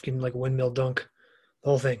 6'5", can like windmill dunk, the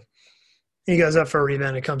whole thing. He goes up for a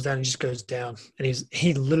rebound, and comes down, and just goes down, and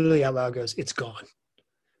he literally out loud goes, "It's gone."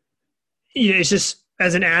 It's just,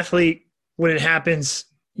 as an athlete, when it happens,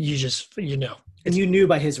 you know. And you knew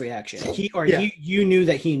by his reaction. You knew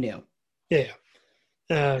that he knew.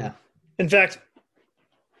 Yeah. In fact,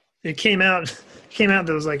 it came out that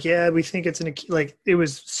was like, yeah, we think it's it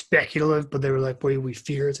was speculative, but they were like, boy, we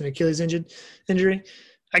fear it's an Achilles injury.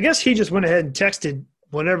 I guess he just went ahead and texted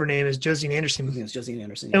whatever name is Josine Anderson. I think it's Josine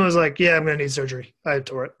Anderson. And was like, yeah, I'm going to need surgery. I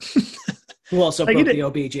tore it. Who also broke the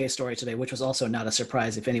OBJ story today, which was also not a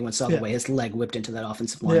surprise if anyone saw the way his leg whipped into that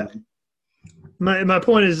offensive lineman. Yeah. My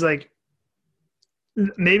point is, like,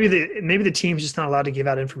 maybe the team's just not allowed to give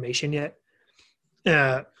out information yet.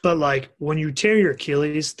 But like, when you tear your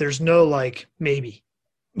Achilles, there's no like maybe.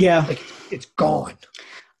 Yeah, like, it's gone.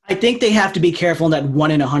 I think they have to be careful in that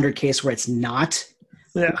 1 in 100 case where it's not.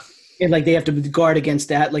 Yeah. And like, they have to guard against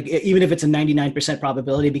that. Like, even if it's a 99%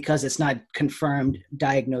 probability, because it's not confirmed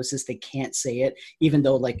diagnosis, they can't say it, even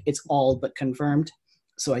though like it's all but confirmed.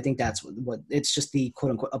 So I think that's what it's just the quote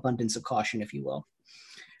unquote abundance of caution, if you will.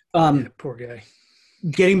 Poor guy.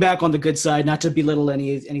 Getting back on the good side, not to belittle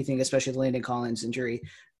anything, especially the Landon Collins injury,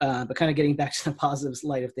 but kind of getting back to the positive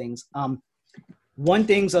light of things. One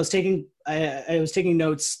thing, so I was taking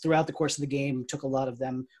notes throughout the course of the game, took a lot of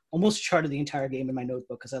them, almost charted the entire game in my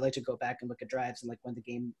notebook because I like to go back and look at drives and like when the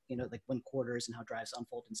game, like when quarters and how drives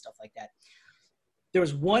unfold and stuff like that. There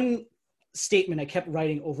was one statement I kept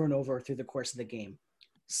writing over and over through the course of the game.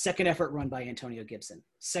 Second effort run by Antonio Gibson.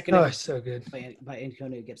 Second effort so good by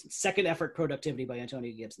Antonio Gibson. Second effort productivity by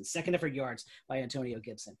Antonio Gibson. Second effort yards by Antonio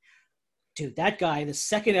Gibson. Dude, that guy, the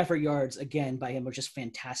second effort yards again by him were just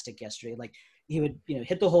fantastic yesterday. Like he would,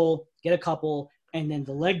 hit the hole, get a couple, and then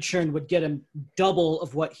the leg churn would get him double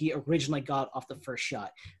of what he originally got off the first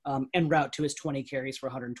shot, en route to his 20 carries for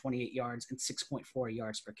 128 yards and 6.4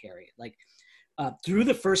 yards per carry. Like through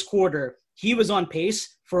the first quarter, he was on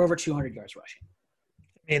pace for over 200 yards rushing.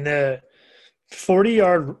 In the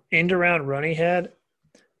 40-yard end-around run he had,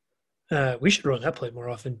 we should run that play more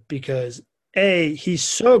often because, A, he's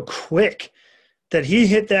so quick that he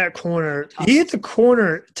hit that corner. He hit the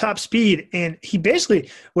corner top speed, and he basically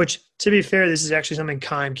 – which, to be fair, this is actually something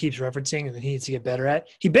Keim keeps referencing and that he needs to get better at.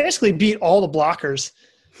 He basically beat all the blockers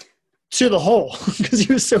to the hole because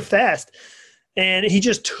he was so fast. And he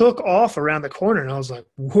just took off around the corner, and I was like,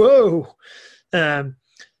 whoa.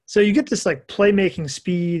 So you get this like playmaking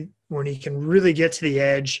speed when he can really get to the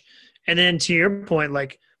edge. And then to your point,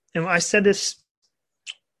 like, and I said this,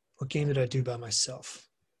 what game did I do by myself?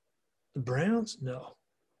 The Browns? No.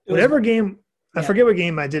 Whatever game, I forget what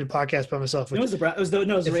game I did a podcast by myself. It was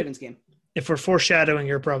the Ravens game. If we're foreshadowing,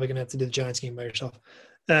 you're probably going to have to do the Giants game by yourself.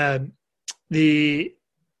 I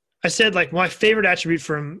said, like, my favorite attribute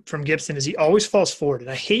from Gibson is he always falls forward. And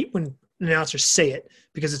I hate when announcers say it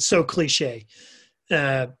because it's so cliche.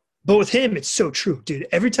 But with him, it's so true, dude.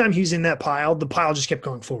 Every time he's in that pile, the pile just kept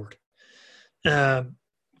going forward.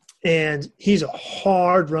 And he's a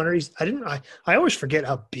hard runner. I always forget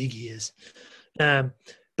how big he is.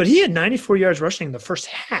 But he had 94 yards rushing in the first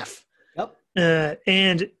half. Yep.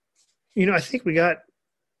 And, I think we got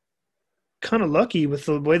kind of lucky with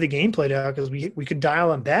the way the game played out because we could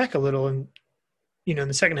dial him back a little. And, in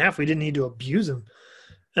the second half, we didn't need to abuse him.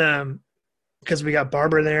 Because we got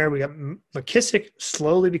Barber there. We got McKissick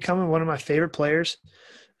slowly becoming one of my favorite players.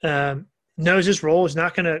 Knows his role is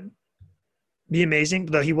not going to be amazing,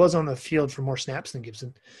 though he was on the field for more snaps than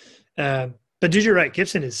Gibson. But dude, you're right.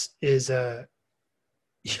 Gibson is we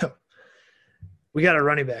got a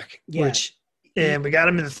running back, and we got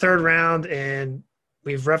him in the third round, and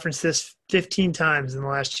we've referenced this 15 times in the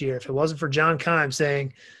last year. If it wasn't for John Keim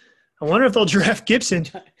saying, I wonder if they'll draft Gibson,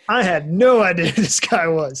 I had no idea who this guy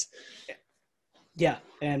was. Yeah,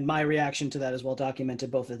 and my reaction to that is well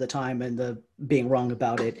documented both at the time and the being wrong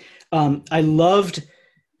about it. I loved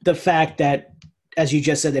the fact that, as you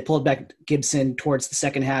just said, they pulled back Gibson towards the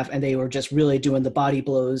second half, and they were just really doing the body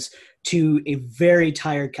blows to a very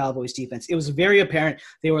tired Cowboys defense. It was very apparent.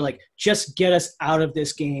 They were like, just get us out of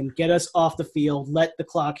this game, get us off the field, let the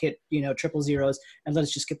clock hit, triple zeros, and let us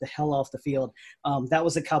just get the hell off the field. That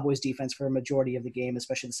was the Cowboys defense for a majority of the game,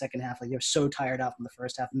 especially the second half. Like, they were so tired out from the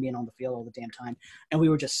first half and being on the field all the damn time. And we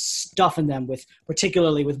were just stuffing them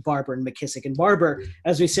particularly with Barber and McKissick. And Barber,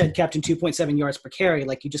 as we said, captain 2.7 yards per carry.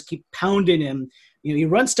 Like, you just keep pounding him. He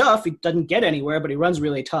runs tough. He doesn't get anywhere, but he runs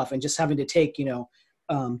really tough. And just having to take,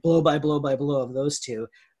 blow by blow by blow of those two.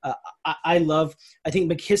 I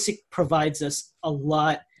think McKissick provides us a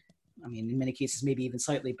lot. I mean, in many cases, maybe even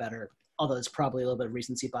slightly better, although it's probably a little bit of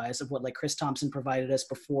recency bias of what like Chris Thompson provided us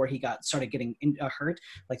before he started getting hurt.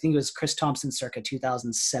 Like, I think it was Chris Thompson circa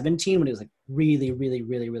 2017 when he was like really, really,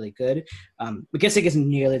 really, really good. McKissick isn't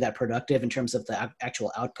nearly that productive in terms of the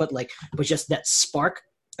actual output, but just that spark.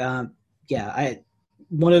 One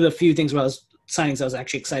of the few things where signings I was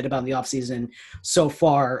actually excited about in the offseason so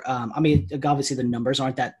far. Obviously the numbers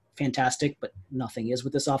aren't that fantastic, but nothing is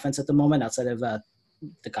with this offense at the moment outside of the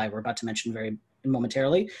guy we're about to mention very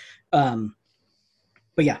momentarily. But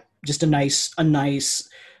yeah, just a nice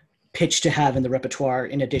pitch to have in the repertoire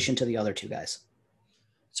in addition to the other two guys.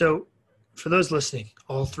 So for those listening,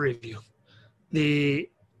 all three of you,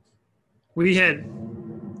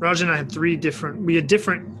 Raj and I had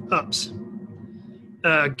different ups.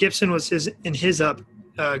 Gibson was in his up.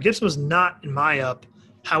 Gibson was not in my up.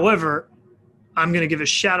 However, I'm going to give a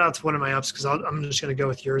shout out to one of my ups because I'm just going to go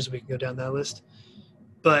with yours. We can go down that list.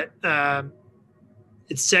 But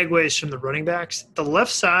it segues from the running backs. The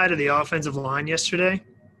left side of the offensive line yesterday,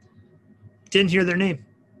 didn't hear their name.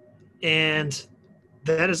 And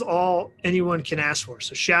that is all anyone can ask for.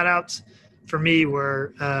 So shout outs for me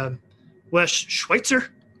were Wes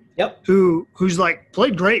Schweitzer. Yep. Who's like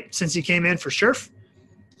played great since he came in for Scherf.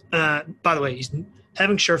 By the way, he's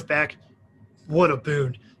having Scherf back. What a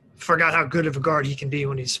boon. Forgot how good of a guard he can be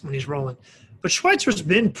when he's rolling. But Schweitzer's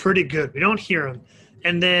been pretty good. We don't hear him.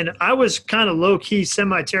 And then I was kind of low-key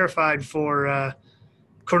semi-terrified for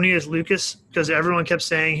Cornelius Lucas because everyone kept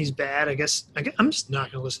saying he's bad. I guess I'm just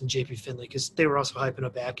not going to listen to JP Finley because they were also hyping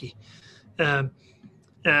up Aki.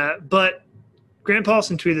 But Grant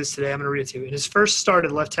Paulson tweeted this today. I'm going to read it to you. In his first start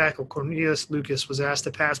at left tackle, Cornelius Lucas was asked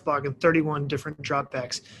to pass block in 31 different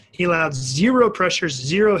dropbacks. He allowed 0 pressures,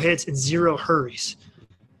 0 hits, and 0 hurries.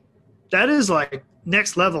 That is like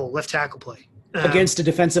next level left tackle play. Against a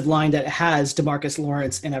defensive line that has DeMarcus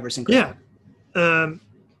Lawrence and Everson Griffen. Yeah.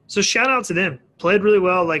 So shout out to them. Played really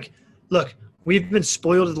well. Like, look, we've been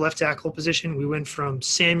spoiled at the left tackle position. We went from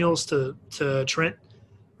Samuels to Trent,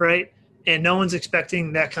 right? And no one's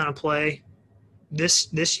expecting that kind of play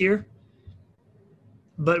this year.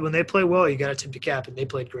 But when they play well, you got to tip the cap, and they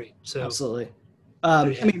played great. So absolutely. I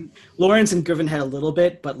mean, Lawrence and Griffen had a little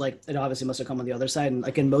bit, but like it obviously must have come on the other side. And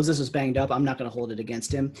again, Moses was banged up. I'm not going to hold it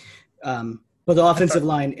against him. But the offensive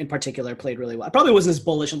line in particular played really well. I probably wasn't as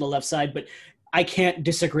bullish on the left side, but I can't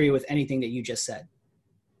disagree with anything that you just said,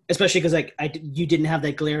 especially because you didn't have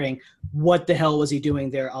that glaring, what the hell was he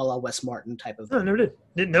doing there, a la Wes Martin type of thing. No, never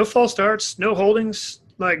did. No false starts, no holdings,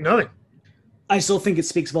 like nothing. I still think it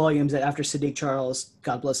speaks volumes that after Sadiq Charles,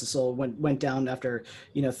 God bless his soul, went down after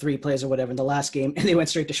 3 plays or whatever in the last game, and they went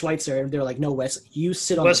straight to Schweitzer, and they're like, no, Wes, you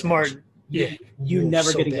sit on Wes Martin. Yeah, you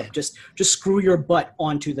never getting up. Just screw your butt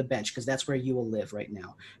onto the bench because that's where you will live right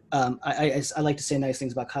now. I like to say nice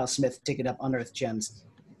things about Kyle Smith taking up unearthed gems.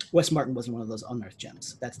 Wes Martin wasn't one of those unearthed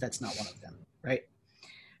gems. That's not one of them, right?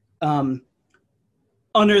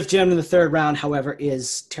 Unearthed gem in the 3rd round, however,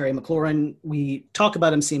 is Terry McLaurin. We talk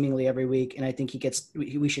about him seemingly every week, and I think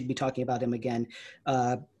we should be talking about him again.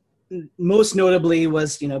 Most notably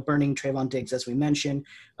was, burning Trayvon Diggs, as we mentioned,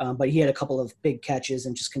 but he had a couple of big catches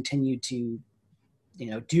and just continued to,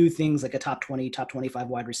 do things like a top 20, top 25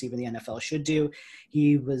 wide receiver in the NFL should do.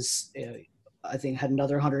 He was, I think, had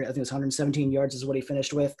another 100. I think it was 117 yards is what he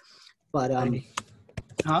finished with. But, 90.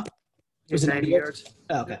 Huh? It was 90 yards.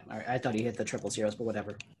 Oh, okay. All right. I thought he hit the triple zeros, but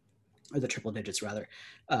whatever. Or the triple digits, rather,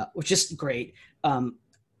 which is great.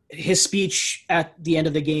 His speech at the end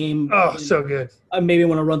of the game. Oh, so good. I maybe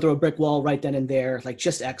want to run through a brick wall right then and there. Like,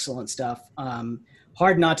 just excellent stuff.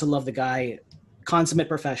 Hard not to love the guy. Consummate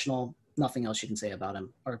professional. Nothing else you can say about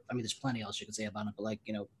him. Or, I mean, there's plenty else you can say about him, but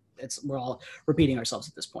we're all repeating ourselves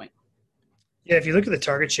at this point. Yeah, if you look at the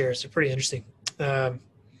target shares, they're pretty interesting.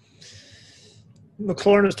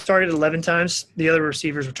 McLaurin was targeted 11 times. The other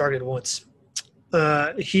receivers were targeted once.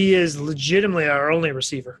 He is legitimately our only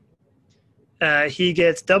receiver. He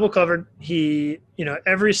gets double covered.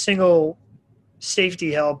 Every single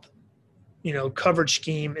safety help, coverage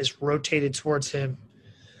scheme is rotated towards him.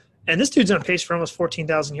 And this dude's on pace for almost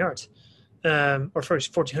 14,000 yards, or for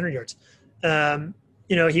 1,400 yards.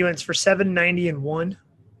 He went for 790 and 1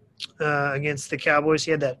 against the Cowboys.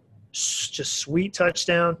 He had that just sweet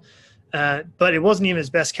touchdown. But it wasn't even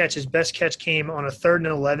his best catch. His best catch came on a 3rd and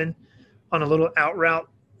 11 on a little out route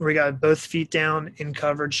where he got both feet down in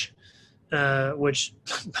coverage. Which,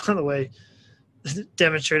 by the way,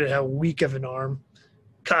 demonstrated how weak of an arm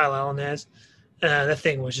Kyle Allen has. That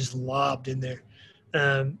thing was just lobbed in there.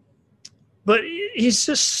 But he's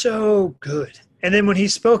just so good. And then when he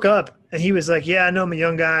spoke up and he was like, yeah, I know I'm a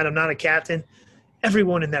young guy and I'm not a captain,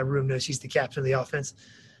 everyone in that room knows he's the captain of the offense.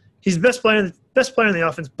 He's the best player in the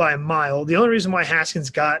offense by a mile. The only reason why Haskins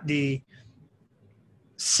got the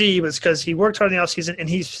C was because he worked hard in the offseason, and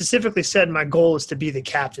he specifically said, my goal is to be the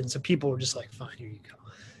captain. So people were just like, fine, here you go.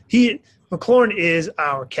 McLaurin is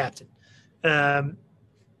our captain.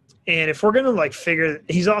 And if we're going to, figure –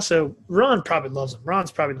 he's also – Ron probably loves him.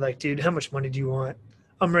 Ron's probably like, dude, how much money do you want?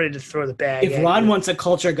 I'm ready to throw the bag. If Ron wants a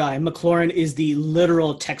culture guy, McLaurin is the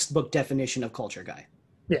literal textbook definition of culture guy.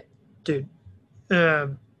 Yeah, dude.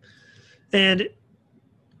 And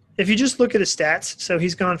if you just look at his stats, so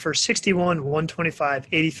he's gone for 61, 125,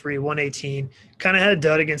 83, 118. Kind of had a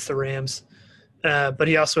dud against the Rams, but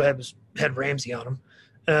he also had Ramsey on him.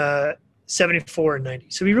 74 and 90.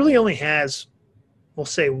 So he really only has, we'll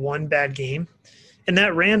say, one bad game. And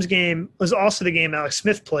that Rams game was also the game Alex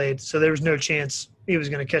Smith played, so there was no chance he was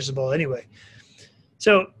going to catch the ball anyway.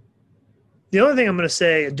 So the only thing I'm going to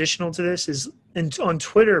say additional to this is, and on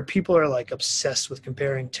Twitter, people are obsessed with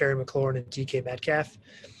comparing Terry McLaurin and DK Metcalf.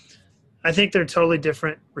 I think they're totally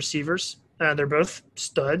different receivers. They're both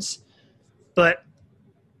studs, but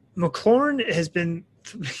McLaurin has been –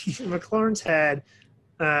 McLaurin's had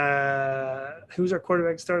who was our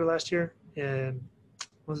quarterback that started last year? What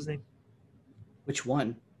was his name? Which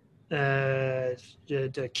one?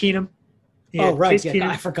 Keenum. Right. Yeah,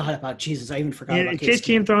 I forgot about Jesus. I even forgot about Case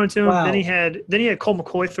Keenum throwing to him. Wow. Then he had Colt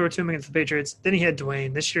McCoy throw to him against the Patriots. Then he had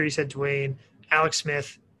Dwayne. This year he's had Dwayne, Alex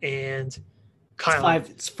Smith, and Kyle.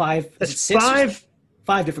 It's five. That's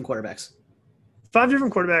five different quarterbacks. 5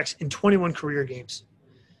 different quarterbacks in 21 career games.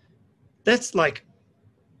 That's like,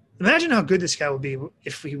 imagine how good this guy would be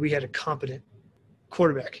if we had a competent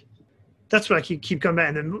quarterback. That's what I keep coming back.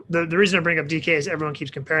 And then the reason I bring up DK is everyone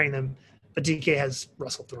keeps comparing them, but DK has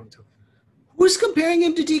Russell throwing to him. Who's comparing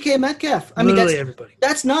him to DK Metcalf? I mean, everybody.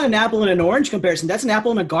 That's not an apple and an orange comparison. That's an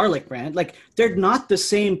apple and a garlic, brand. Like, they're not the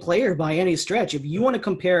same player by any stretch. If you want to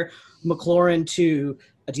compare McLaurin to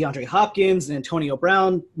a DeAndre Hopkins and Antonio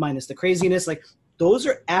Brown, minus the craziness, like, those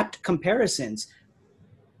are apt comparisons.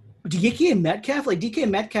 DK Metcalf, like DK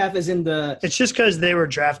Metcalf is in the. It's just because they were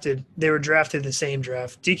drafted the same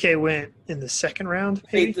draft. DK went in the second round.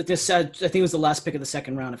 Maybe? I think it was the last pick of the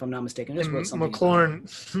second round, if I'm not mistaken. McLaurin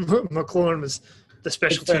was the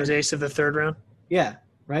special teams ace of the third round. Yeah,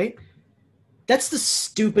 right. That's the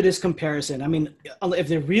stupidest comparison. I mean, if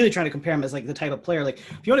they're really trying to compare him as like the type of player, like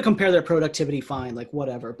if you want to compare their productivity, fine, like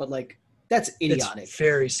whatever. But like that's idiotic. It's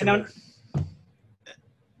very similar.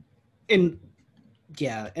 And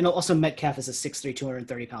also Metcalf is a 6'3",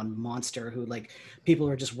 230-pound monster who, like, people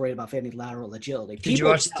are just worried about any lateral agility. Did you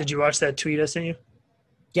watch that tweet I sent you?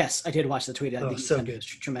 Yes, I did watch the tweet. I think so good. It was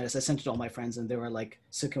tremendous. I sent it to all my friends, and they were like,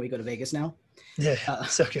 "So can we go to Vegas now?" Yeah,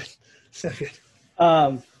 so good. So good.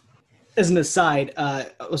 As an aside,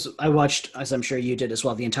 I watched, as I'm sure you did as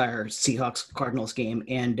well, the entire Seahawks-Cardinals game,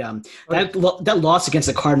 and that loss against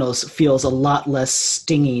the Cardinals feels a lot less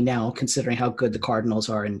stingy now, considering how good the Cardinals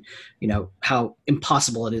are, and how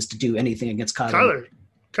impossible it is to do anything against Kyler.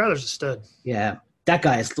 Kyler's a stud. Yeah, that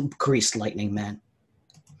guy is greased lightning, man.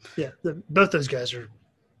 Yeah, both those guys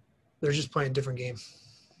they're just playing a different game.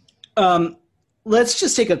 Let's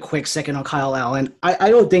just take a quick second on Kyle Allen. I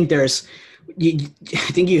don't think there's. I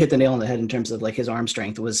think you hit the nail on the head in terms of like his arm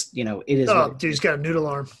strength was, it is. Oh, dude, he's got a noodle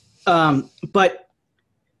arm. But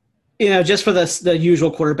just for the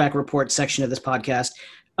usual quarterback report section of this podcast,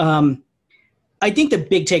 I think the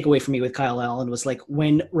big takeaway for me with Kyle Allen was like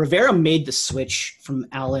when Rivera made the switch from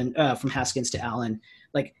Haskins to Allen,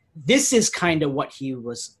 like this is kind of what he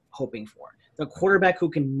was hoping for. The quarterback who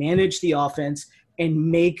can manage the offense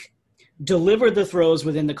and deliver the throws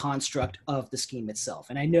within the construct of the scheme itself.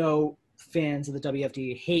 And I know fans of the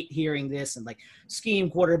WFD hate hearing this and like scheme,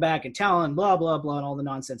 quarterback, and talent, blah, blah, blah, and all the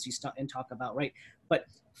nonsense you talk about, right? But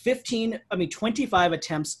 25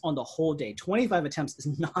 attempts on the whole day. 25 attempts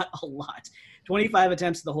is not a lot. 25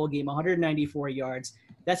 attempts the whole game, 194 yards.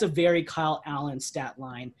 That's a very Kyle Allen stat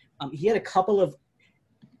line. He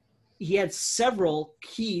had several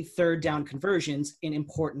key third down conversions in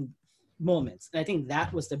important moments. And I think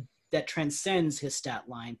that transcends his stat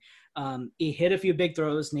line. He hit a few big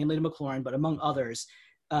throws, namely to McLaurin, but among others,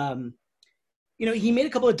 he made a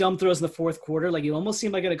couple of dumb throws in the fourth quarter. Like it almost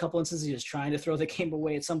seemed like in a couple instances he was trying to throw the game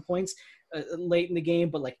away at some points late in the game,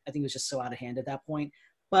 but like I think it was just so out of hand at that point.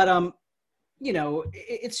 But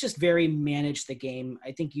it's just very manage the game.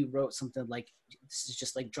 I think you wrote something like this is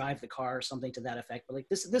just like drive the car or something to that effect. But like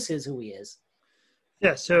this is who he is.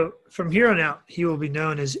 Yeah. So from here on out, he will be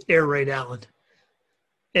known as Air Raid Allen.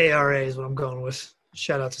 ARA is what I'm going with.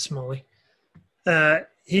 Shout out to Smalley.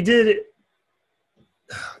 He did it.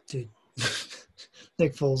 Oh, dude.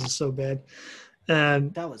 Nick Foles is so bad.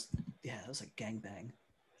 That was a gangbang.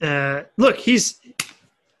 Look, he's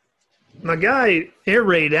my guy, Air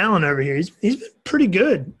Raid Allen over here. He's been pretty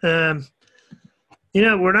good. We're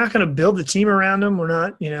not going to build the team around him. We're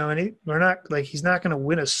not, we're not like he's not going to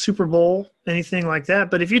win a Super Bowl, anything like that.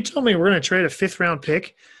 But if you told me we're going to trade a 5th round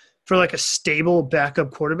pick for like a stable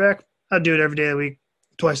backup quarterback, I'd do it every day of the week,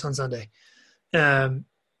 twice on Sunday.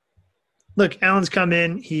 Look, Allen's come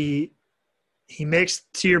in. He makes,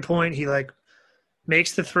 to your point, he like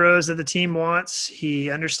makes the throws that the team wants. He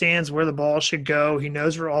understands where the ball should go. He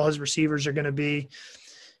knows where all his receivers are going to be.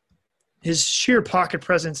 His sheer pocket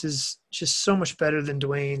presence is just so much better than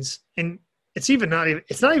Dwayne's, and it's not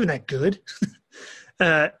even that good.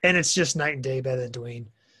 And it's just night and day better than Dwayne.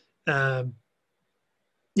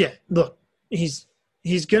 Yeah, look, he's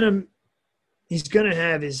gonna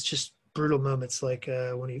have his just brutal moments like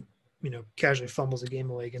when he casually fumbles a game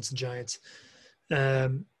away against the Giants.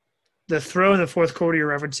 The throw in the fourth quarter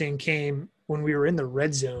you're referencing came when we were in the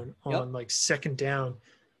red zone on like second down.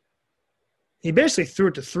 He basically threw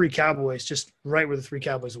it to 3 Cowboys, just right where the 3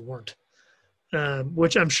 Cowboys weren't.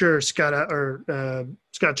 Which I'm sure Scott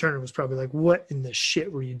Turner was probably like, "What in the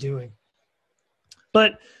shit were you doing?"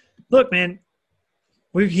 But look, man,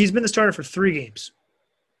 he's been the starter for 3 games.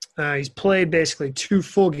 He's played basically 2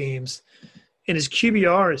 full games. and his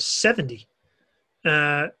QBR is 70.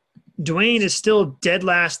 Dwayne is still dead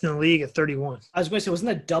last in the league at 31. I was going to say, wasn't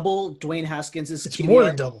that double Dwayne Haskins' It's QBR? more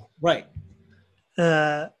than double. Right.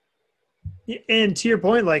 And to your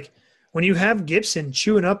point, like, when you have Gibson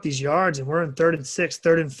chewing up these yards and we're in 3rd and 6,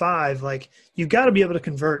 3rd and 5, like, you've got to be able to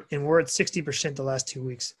convert, and we're at 60% the last 2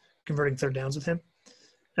 weeks converting third downs with him.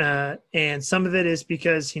 And some of it is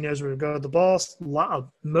because he knows where to go with the ball.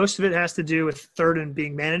 Most of it has to do with third and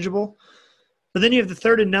being manageable. But then you have the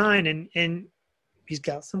 3rd and 9, and he's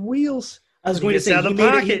got some wheels. I was going to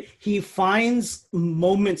say, he finds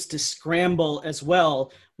moments to scramble as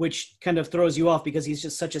well, which kind of throws you off because he's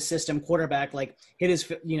just such a system quarterback. Like, hit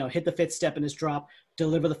the fifth step in his drop,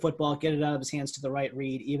 deliver the football, get it out of his hands to the right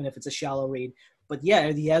read, even if it's a shallow read. But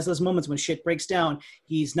yeah, he has those moments when shit breaks down.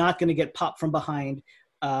 He's not going to get popped from behind.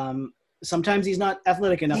 Sometimes he's not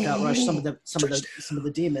athletic enough to outrush some of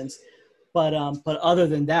the demons. But other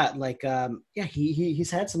than that, like, he's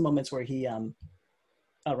had some moments where he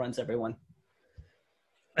outruns everyone.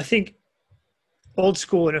 I think old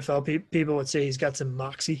school NFL people would say he's got some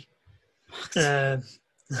moxie, because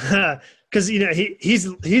he's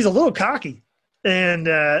a little cocky, and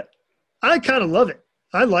I kind of love it.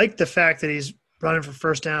 I like the fact that he's running for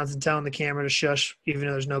first downs and telling the camera to shush, even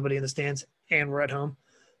though there's nobody in the stands and we're at home.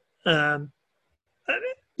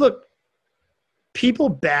 Look, people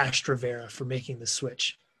bashed Rivera for making the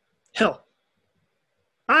switch. Hell,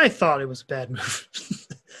 I thought it was a bad move.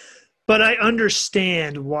 But I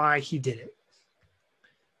understand why he did it.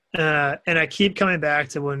 And I keep coming back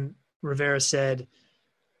to when Rivera said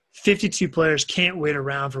 52 players can't wait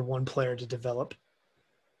around for one player to develop.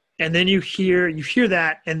 And then you hear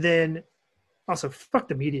that, and then also fuck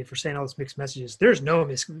the media for saying all these mixed messages. There's no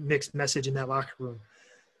mixed message in that locker room.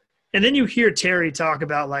 And then you hear Terry talk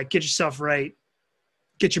about, like, get yourself right,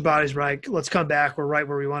 get your bodies right, let's come back, we're right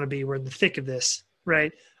where we want to be, we're in the thick of this,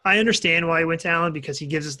 right? I understand why he went to Allen, because he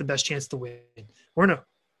gives us the best chance to win. We're in a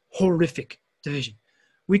horrific division.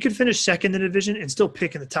 We could finish second in the division and still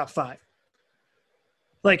pick in the top 5.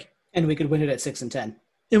 And we could win it at 6-10.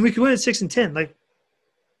 And we could win at 6-10. Like,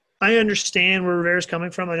 I understand where Rivera's coming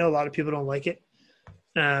from. I know a lot of people don't like it.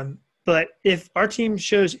 But if our team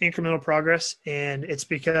shows incremental progress and it's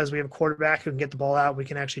because we have a quarterback who can get the ball out, we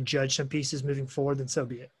can actually judge some pieces moving forward, then so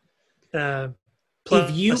be it.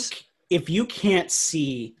 If you can't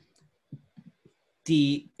see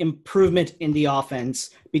the improvement in the offense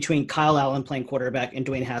between Kyle Allen playing quarterback and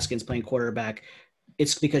Dwayne Haskins playing quarterback,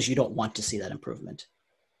 it's because you don't want to see that improvement.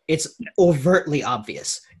 It's overtly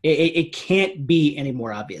obvious. It can't be any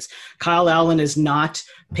more obvious. Kyle Allen is not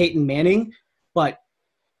Peyton Manning, but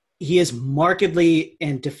he is markedly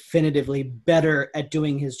and definitively better at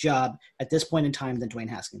doing his job at this point in time than Dwayne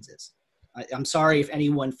Haskins is. I'm sorry if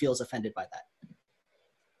anyone feels offended by that.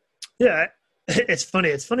 Yeah, it's funny.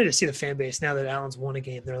 It's funny to see the fan base now that Allen's won a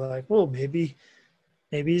game. They're like, well, maybe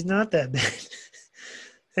he's not that bad.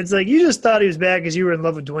 It's like, you just thought he was bad because you were in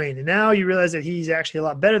love with Dwayne, and now you realize that he's actually a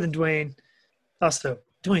lot better than Dwayne. Also,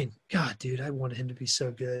 Dwayne, God, dude, I wanted him to be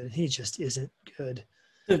so good. He just isn't good.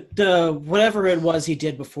 The whatever it was he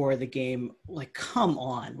did before the game, like, come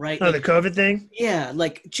on, right? Oh, the COVID thing? Yeah,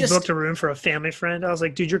 like, just – he booked a room for a family friend. I was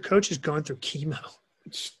like, dude, your coach is going through chemo.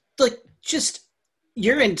 Like, just –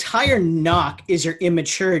 your entire knock is your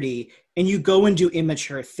immaturity, and you go and do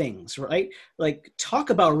immature things, right? Like, talk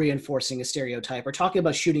about reinforcing a stereotype or talking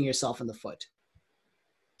about shooting yourself in the foot.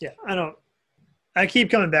 Yeah, I keep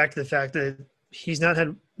coming back to the fact that he's now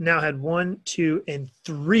had 1, 2, and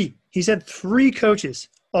 3. He's had 3 coaches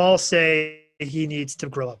all say he needs to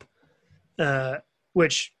grow up,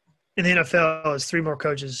 which in the NFL is 3 more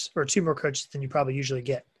coaches or 2 more coaches than you probably usually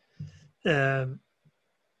get.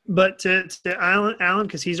 But to Allen,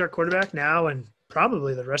 because he's our quarterback now and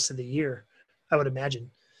probably the rest of the year, I would imagine.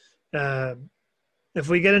 If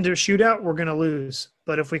we get into a shootout, we're going to lose.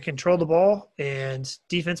 But if we control the ball and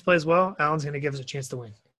defense plays well, Allen's going to give us a chance to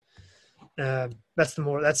win. That's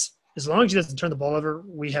as long as he doesn't turn the ball over,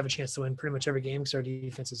 we have a chance to win pretty much every game because our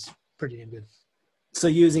defense is pretty damn good. So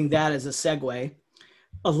using that as a segue,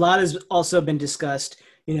 a lot has also been discussed.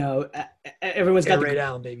 You know, everyone's got Raid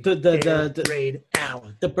Allen, baby. The Raid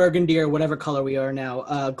Allen. The burgundy or whatever color we are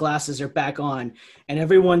now. Glasses are back on, and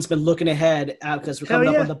everyone's been looking ahead because we're coming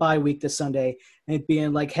up on the bye week this Sunday, and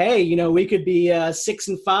being like, hey, you know, we could be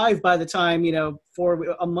 6-5 by the time, you know,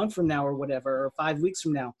 a month from now or whatever, or 5 weeks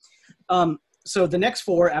from now. So the next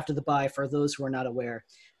 4 after the bye, for those who are not aware,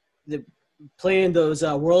 they're playing those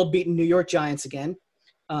world-beaten New York Giants again.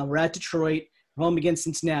 We're at Detroit, home against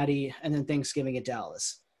Cincinnati, and then Thanksgiving at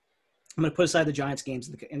Dallas. I'm going to put aside the Giants games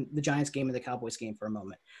and the Giants game and the Cowboys game for a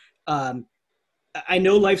moment. I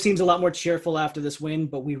know life seems a lot more cheerful after this win,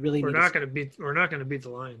 but we're not going to beat the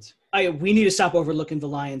Lions. We need to stop overlooking the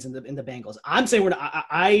Lions and the Bengals. I'm saying we're not.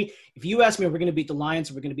 If you ask me if we're going to beat the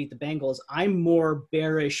Lions or we're going to beat the Bengals, I'm more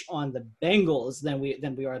bearish on the Bengals than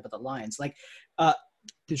we are about the Lions. Like,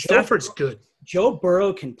 Stafford's good. Joe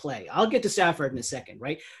Burrow can play. I'll get to Stafford in a second,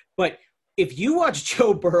 right? But if you watch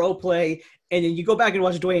Joe Burrow play and then you go back and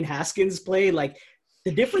watch Dwayne Haskins play, like,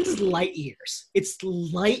 the difference is light years. It's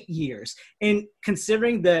light years. And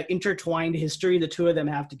considering the intertwined history the two of them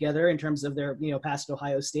have together in terms of their, past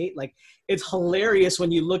Ohio State, like, it's hilarious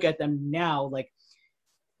when you look at them now. Like,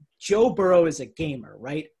 Joe Burrow is a gamer,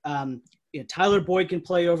 right? Tyler Boyd can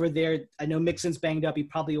play over there. I know Mixon's banged up. He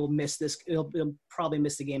probably will miss this. He'll probably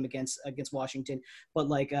miss the game against Washington. But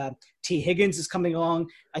like T. Higgins is coming along.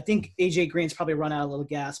 I think AJ Green's probably run out a little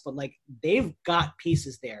gas. But like they've got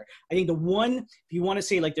pieces there. I think the one, if you want to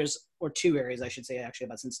say like there's or two areas I should say actually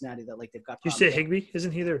about Cincinnati that like they've got. You say Higbee?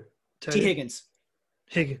 Isn't he there? T. Higgins.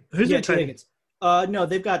 Higgins. Who's their tight Higgins? No,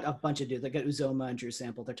 they've got a bunch of dudes. They got Uzoma and Drew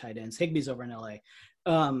Sample. They're tight ends. Higbee's over in LA.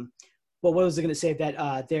 But what was I going to say?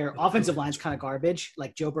 That their offensive line's kind of garbage.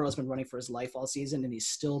 Like Joe Burrow's been running for his life all season, and he's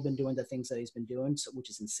still been doing the things that he's been doing,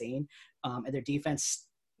 which is insane. And their defense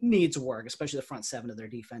needs work, especially the front seven of their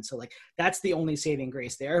defense. So like that's the only saving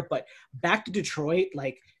grace there. But back to Detroit,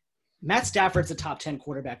 like Matt Stafford's a top 10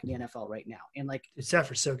 quarterback in the NFL right now, and like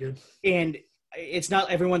Stafford's so good. And it's not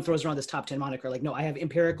everyone throws around this top 10 moniker. Like, no, I have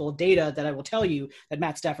empirical data that I will tell you that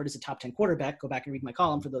Matt Stafford is a top 10 quarterback. Go back and read my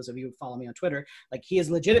column for those of you who follow me on Twitter. Like, he is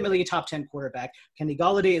legitimately a top 10 quarterback. Kenny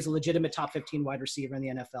Golladay is a legitimate top 15 wide receiver in the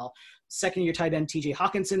NFL. Second-year tight end TJ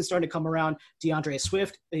Hawkinson is starting to come around. DeAndre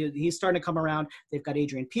Swift, he's starting to come around. They've got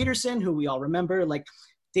Adrian Peterson, who we all remember. Like,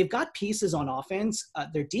 they've got pieces on offense.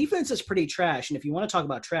 Their defense is pretty trash. And if you want to talk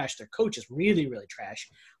about trash, their coach is really, really trash.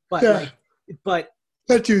 But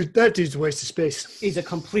That dude's a waste of space. He's a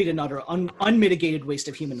complete and utter unmitigated waste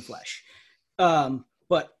of human flesh.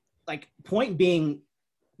 But like point being,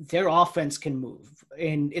 their offense can move,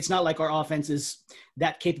 and it's not like our offense is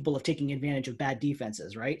that capable of taking advantage of bad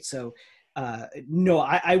defenses, right? So, no,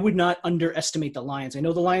 I would not underestimate the Lions. I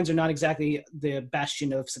know the Lions are not exactly the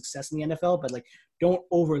bastion of success in the NFL, but like, don't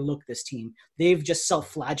overlook this team. They've just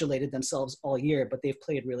self-flagellated themselves all year, but they've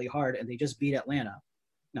played really hard, and they just beat Atlanta.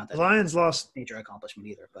 Not that Lions lost major accomplishment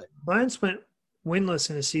either, but Lions went winless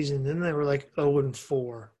in a season. Then they were like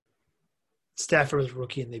 0-4. Stafford was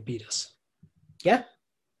rookie, and they beat us. Yeah.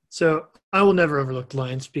 So I will never overlook the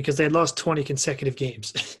Lions because they had lost 20 consecutive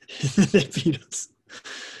games. They beat us.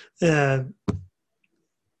 That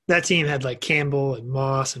team had like Campbell and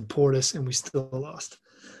Moss and Portis, and we still lost.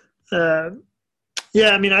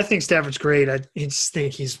 Yeah, I mean, I think Stafford's great. I just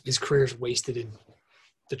think his career's wasted in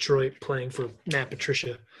Detroit playing for Matt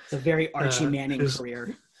Patricia. It's a very Archie Manning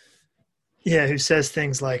career. Yeah, who says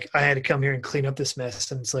things like, I had to come here and clean up this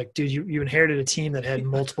mess. And it's like, dude, you inherited a team that had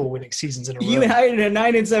multiple winning seasons in a row. You inherited a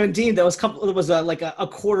 9-17 that was like a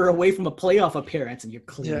quarter away from a playoff appearance, and you're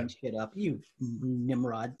cleaning shit up. You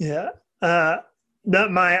Nimrod. Yeah. I'm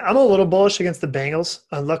a little bullish against the Bengals.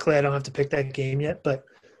 Luckily, I don't have to pick that game yet. But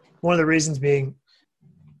one of the reasons being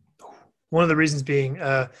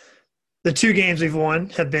the two games we've won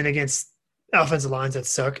have been against offensive lines that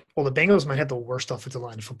suck. Well, the Bengals might have the worst offensive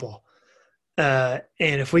line in football. And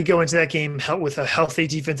if we go into that game with a healthy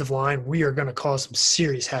defensive line, we are going to cause some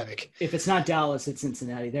serious havoc. If it's not Dallas, it's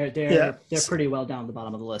Cincinnati. They're pretty well down the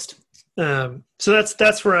bottom of the list. So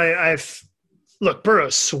that's where I've look.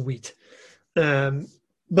 Burrow's sweet,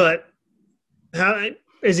 but how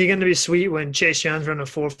is he going to be sweet when Chase Young's running a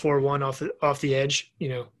 4.41 off the edge?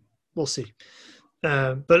 We'll see.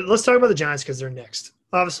 But let's talk about the Giants because they're next.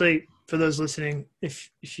 Obviously, for those listening,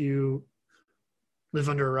 if you live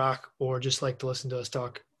under a rock or just like to listen to us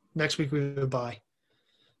talk, next week we have a bye.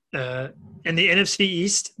 In the NFC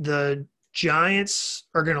East, the Giants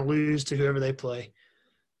are going to lose to whoever they play.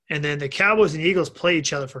 And then the Cowboys and Eagles play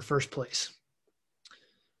each other for first place.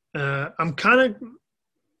 I'm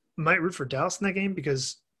might root for Dallas in that game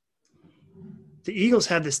because the Eagles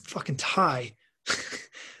had this fucking tie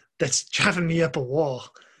that's driving me up a wall.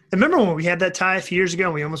 And remember when we had that tie a few years ago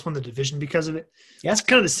and we almost won the division because of it? Yeah. It's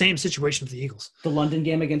kind of the same situation for the Eagles. The London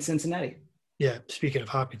game against Cincinnati. Yeah, speaking of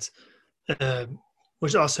Hopkins,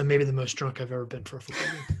 which also maybe the most drunk I've ever been for a football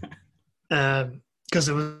game. Because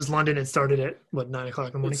it was London and started at, 9 o'clock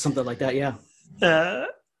in the morning? Something like that, yeah.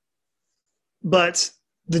 But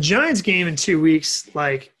the Giants game in 2 weeks,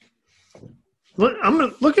 I'm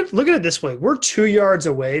gonna look at it this way. We're 2 yards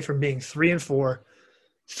away from being 3-4,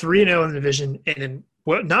 3-0 in the division, and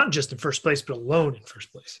not just in first place, but alone in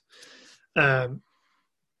first place.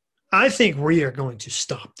 I think we are going to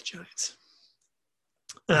stop the Giants.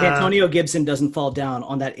 If Antonio Gibson doesn't fall down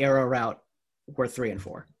on that arrow route, we're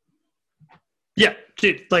 3-4. Yeah,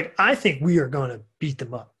 dude. Like, I think we are going to beat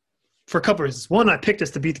them up for a couple reasons. One, I picked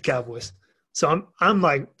us to beat the Cowboys, so I'm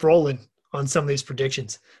like rolling on some of these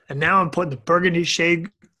predictions, and now I'm putting the burgundy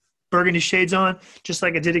shades on, just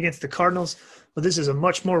like I did against the Cardinals. But this is a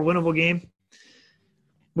much more winnable game.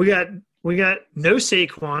 We got no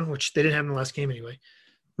Saquon, which they didn't have in the last game anyway.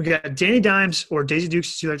 We got Danny Dimes, or Daisy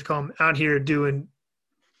Dukes, as you like to call him, out here doing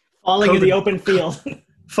falling in the open field,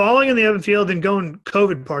 and going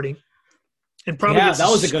COVID party, and probably that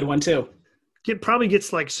was a good one too. Probably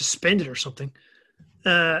gets like suspended or something.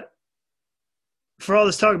 For all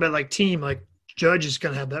this talk about like team, like Judge is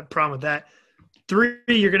going to have that problem with that. 3,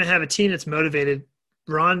 you're going to have a team that's motivated.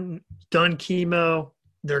 Ron done chemo.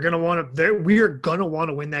 They're going to want to. We are going to want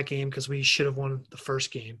to win that game because we should have won the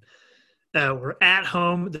first game. We're at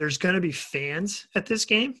home. There's going to be fans at this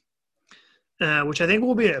game, which I think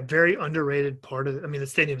will be a very underrated part of it. I mean, the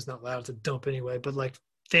stadium is not allowed to dump anyway, but like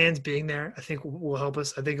fans being there, I think will help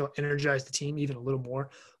us. I think it'll energize the team even a little more.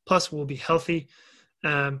 Plus, we'll be healthy.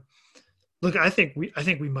 Look, I think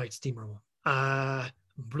we might steamroll. I'm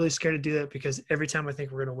really scared to do that because every time I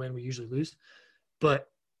think we're going to win, we usually lose. But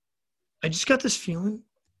I just got this feeling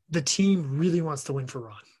the team really wants to win for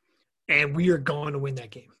Ron, and we are going to win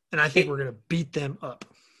that game. And I think we're going to beat them up.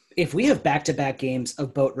 If we have back-to-back games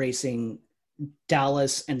of boat racing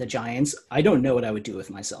Dallas and the Giants, I don't know what I would do with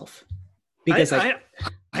myself. Because I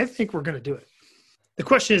think we're going to do it. The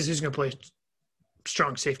question is, who's going to play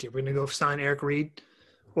strong safety? Are we going to go sign Eric Reed,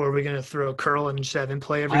 or are we going to throw Curl and just have him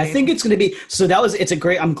play every game? I think it's going to be – so it's a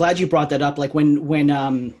great – I'm glad you brought that up. Like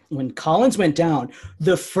when Collins went down,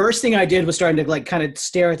 the first thing I did was starting to like kind of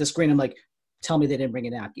stare at the screen. I'm like, tell me they didn't bring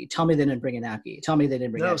an Apke. Tell me they didn't bring an Apke. Tell me they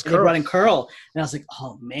didn't bring an Apke. They're running Curl. And I was like,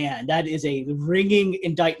 oh, man, that is a ringing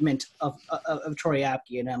indictment of Troy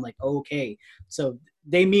Apke. And I'm like, okay. So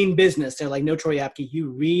they mean business. They're like, no, Troy Apke,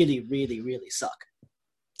 you really, really, really suck.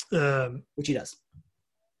 Which he does.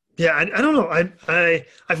 Yeah, I don't know.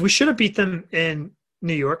 We should have beat them in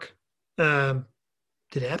New York. Did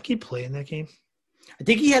Apke play in that game? I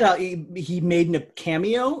think he made a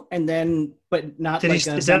cameo and then, but not.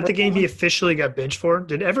 Is that the game he officially got benched for?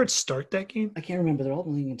 Did Everett start that game? I can't remember. They're all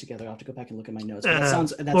bleeding together. I'll have to go back and look at my notes. But that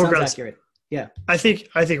sounds accurate. Yeah, I think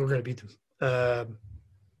we're going to beat them.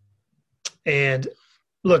 And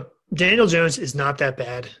look, Daniel Jones is not that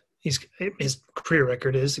bad. His career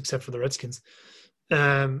record is, except for the Redskins.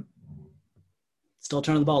 Still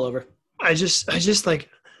turning the ball over. I just like,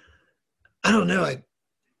 I don't know.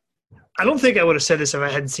 I don't think I would have said this if I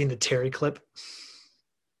hadn't seen the Terry clip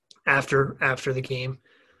after the game.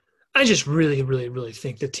 I just really, really, really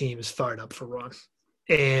think the team is fired up for Ron.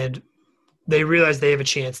 And they realize they have a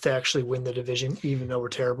chance to actually win the division, even though we're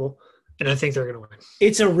terrible. And I think they're going to win.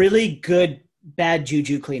 It's a really good, bad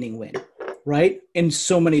juju cleaning win, right? In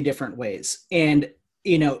so many different ways. And,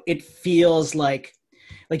 it feels like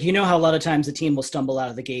how a lot of times the team will stumble out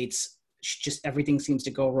of the gates, just everything seems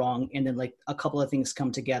to go wrong, and then like a couple of things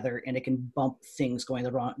come together and it can bump things going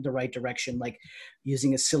the right direction. Like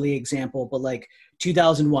using a silly example, but like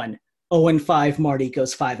 2001, 0-5, Marty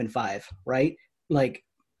goes 5-5, right? Like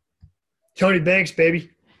Tony Banks,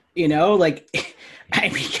 baby. I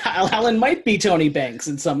mean, Kyle Allen might be Tony Banks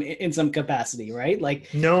in some capacity, right?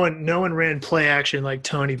 Like no one ran play action like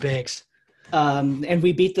Tony Banks. And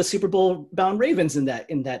we beat the Super Bowl bound Ravens in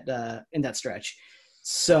that stretch.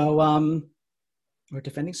 So we're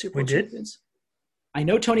defending Super Bowl champions. I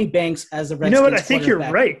know Tony Banks as the Redskins. You know what? I think you're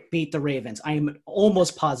right. Beat the Ravens. I am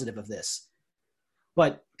almost positive of this.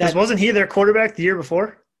 But wasn't he their quarterback the year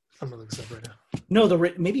before? I'm gonna look this up right now.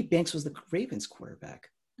 No, maybe Banks was the Ravens quarterback.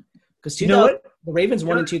 Because the Ravens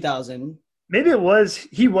won in 2000. Maybe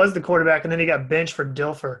he was the quarterback, and then he got benched for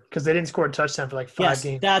Dilfer because they didn't score a touchdown for like 5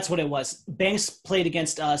 games. That's what it was. Banks played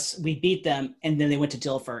against us. We beat them, and then they went to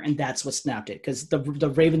Dilfer, and that's what snapped it because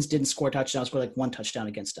the Ravens didn't score touchdowns, scored like 1 touchdown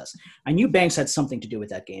against us. I knew Banks had something to do with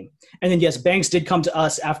that game. And then, yes, Banks did come to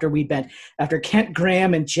us after Kent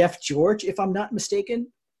Graham and Jeff George, if I'm not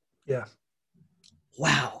mistaken. Yeah.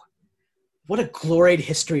 Wow. What a gloried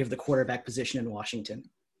history of the quarterback position in Washington.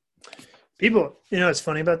 People, what's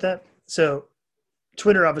funny about that? So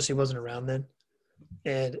Twitter obviously wasn't around then.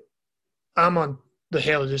 And I'm on the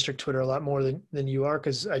Halo District Twitter a lot more than you are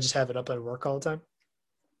because I just have it up at work all the time.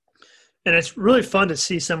 And it's really fun to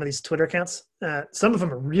see some of these Twitter accounts. Some of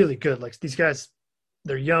them are really good. Like these guys,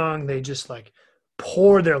 they're young. They just like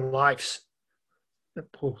pour their lives.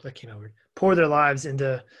 Oh, that came out weird. Pour their lives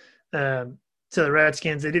into to the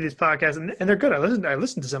Redskins. They do these podcasts and they're good. I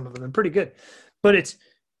listened to some of them. They're pretty good. But it's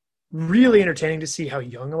really entertaining to see how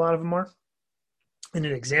young a lot of them are. And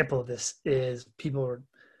an example of this is people are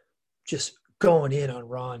just going in on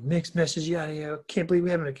Ron. Mixed message, yeah, can't believe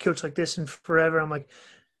we haven't a coach like this in forever. I'm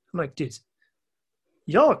like, dudes,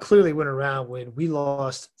 y'all clearly went around when we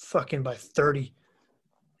lost fucking by 30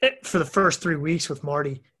 for the first 3 weeks with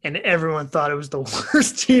Marty, and everyone thought it was the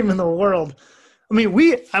worst team in the world. I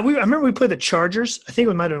mean, I remember we played the Chargers. I think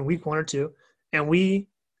it might have been week 1 or 2, and I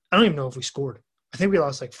don't even know if we scored. I think we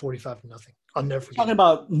lost like 45-0. I'll never forget. Talking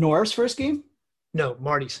about Norv's first game? No,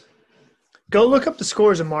 Marty's. Go look up the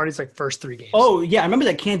scores of Marty's like first 3 games. Oh yeah, I remember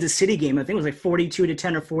that Kansas City game. I think it was like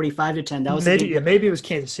 42-10 or 45-10. That was maybe it was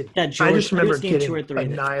Kansas City. I just remember getting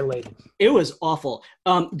annihilated. It was awful.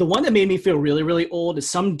 The one that made me feel really, really old is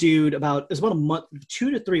some dude it was about a month,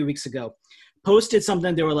 2 to 3 weeks ago, posted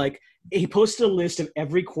something. They were like, he posted a list of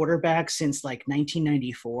every quarterback since like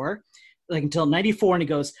 1994, like until 94, and he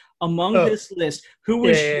goes, among this list, who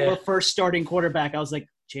was your first starting quarterback? I was like,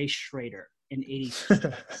 Jay Schrader. In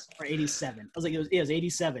 86 or 87. I was like, it was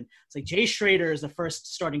 87. It's like Jay Schrader is the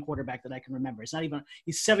first starting quarterback that I can remember. It's not even,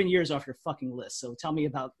 he's 7 years off your fucking list. So tell me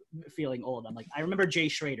about feeling old. I'm like, I remember Jay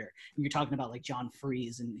Schrader. And you're talking about like John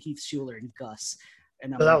Freeze and Heath Schuler and Gus.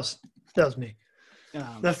 And that was me.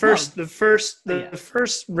 The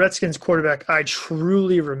first Redskins quarterback I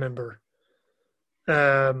truly remember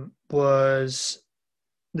was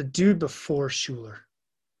the dude before Schuler.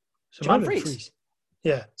 So John Freeze.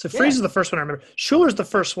 Yeah. So Freeze is the first one I remember. Schuler's the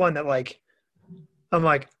first one that I'm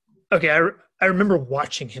like, okay, I remember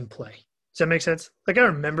watching him play. Does that make sense? Like I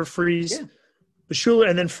remember Freeze, but Schuler,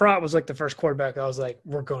 and then Frott was like the first quarterback. I was like,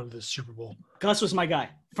 we're going to the Super Bowl. Gus was my guy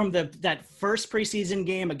from that first preseason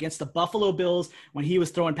game against the Buffalo Bills when he was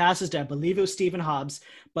throwing passes to, I believe it was Stephen Hobbs,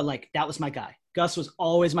 but like that was my guy. Gus was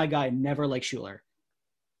always my guy, never like Schuler.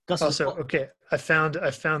 Gus okay. I found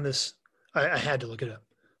this. I had to look it up.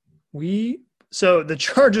 So the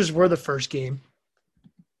Chargers were the first game.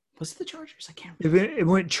 Was it the Chargers? I can't remember. It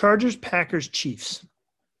went Chargers, Packers, Chiefs.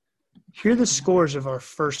 Here are the scores of our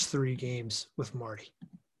first 3 games with Marty.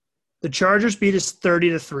 The Chargers beat us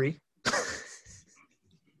 30-3.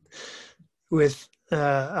 With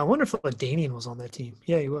I wonder if LaDainian was on that team.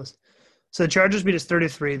 Yeah, he was. So the Chargers beat us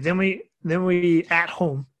 30-3. Then we at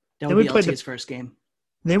home. That would be LT's first game.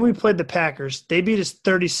 Then we played the Packers. They beat us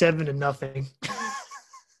 37-0.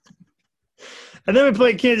 And then we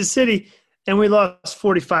played Kansas City, and we lost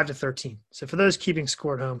 45-13. So for those keeping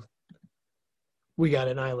score at home, we got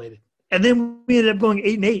annihilated. And then we ended up going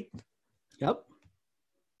 8-8. Yep.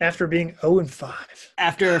 After being 0-5.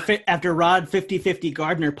 After Rod 50-50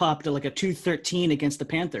 Gardner popped like a 213 against the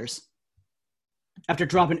Panthers. After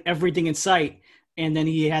dropping everything in sight, and then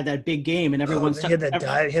he had that big game, and everyone he had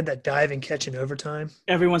that dive and catch in overtime.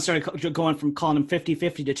 Everyone started going from calling him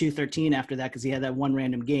 50-50 to 213 after that because he had that one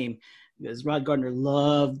random game. Because Rod Gardner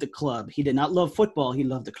loved the club. He did not love football. He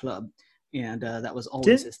loved the club. And that was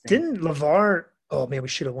always his thing. Didn't LeVar – oh, man, we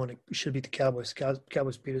should have won it. We should have beat the Cowboys.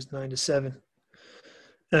 Cowboys beat us 9-7.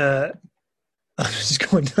 I'm just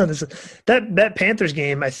going down this. That Panthers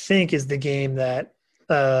game, I think, is the game that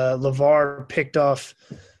LeVar picked off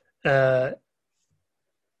Chris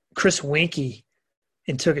Weinke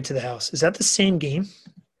and took it to the house. Is that the same game?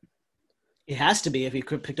 It has to be if he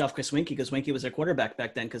picked off Chris Weinke because Weinke was their quarterback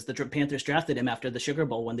back then because the Panthers drafted him after the Sugar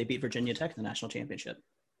Bowl when they beat Virginia Tech in the national championship.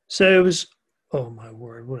 So it was – oh, my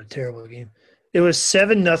word. What a terrible game. It was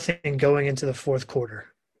 7-0 going into the fourth quarter.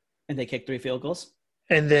 And they kicked 3 field goals?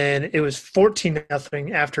 And then it was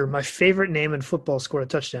 14-0 after my favorite name in football scored a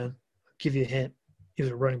touchdown. I'll give you a hint. He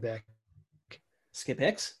was a running back. Skip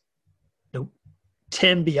Hicks? Nope.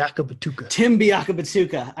 Tim Biakabatuka. Tim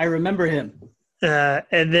Biakabatuka. I remember him.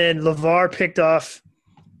 And then LeVar picked off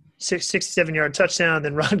 67-yard touchdown.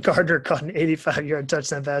 Then Ron Gardner caught an 85-yard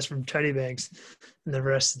touchdown pass from Tony Banks. And the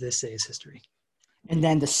rest of this is history. And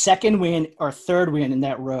then the second win or third win in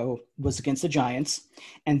that row was against the Giants.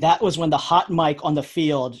 And that was when the hot mic on the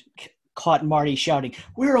field caught Marty shouting,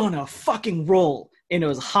 "We're on a fucking roll." And it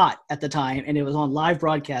was hot at the time. And it was on live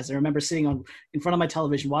broadcast. I remember sitting in front of my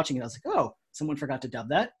television watching it. I was like, oh, someone forgot to dub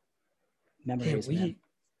that. Memories, man.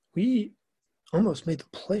 We almost made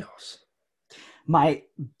the playoffs. My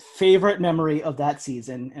favorite memory of that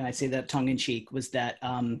season, and I say that tongue in cheek, was that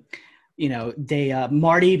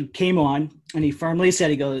Marty came on and he firmly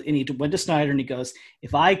said, and he went to Snyder and he goes,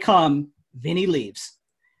 "If I come, Vinny leaves."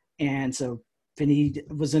 And so Vinny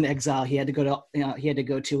was in exile. He had to go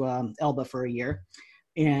to Elba for a year.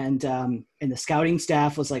 And the scouting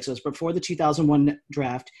staff was like, so it was before the 2001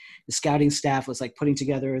 draft. The scouting staff was like putting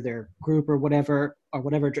together their group or whatever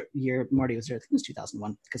year Marty was there. I think it was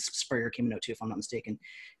 2001 because Spurrier came in 2002, if I'm not mistaken.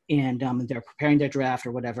 And they're preparing their draft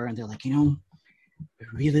or whatever. And they're like,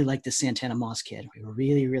 we really like this Santana Moss kid. We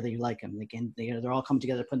really, really like him. Again, they're all coming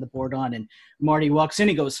together, putting the board on, and Marty walks in.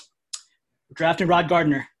 He goes, "We're drafting Rod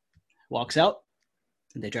Gardner." Walks out,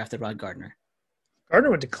 and they drafted Rod Gardner. Gardner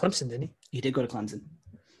went to Clemson, didn't he? He did go to Clemson.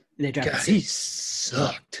 They drafted. God, he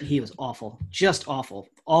sucked. He was awful, just awful.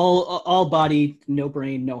 All body, no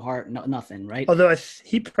brain, no heart, nothing. Right? Although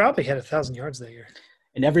he probably had 1,000 yards that year.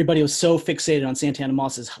 And everybody was so fixated on Santana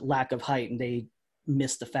Moss's lack of height, and they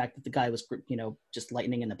missed the fact that the guy was, just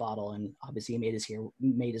lightning in the bottle. And obviously, he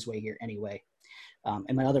made his way here anyway.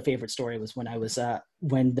 And my other favorite story was when I was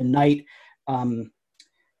when the night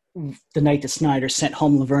that Snyder sent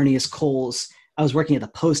home Laveranues Coles. I was working at the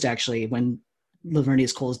Post actually when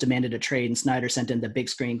Laveranues Coles demanded a trade, and Snyder sent in the big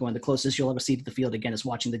screen going, "The closest you'll ever see to the field again is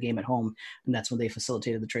watching the game at home." And that's when they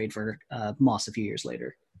facilitated the trade for Moss a few years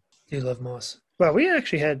later. You love Moss. Well, we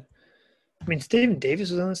actually had, Stephen Davis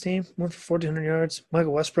was on this team, went for 1,400 yards.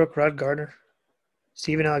 Michael Westbrook, Rod Gardner,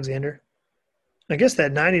 Steven Alexander. I guess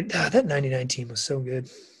that 99 team was so good.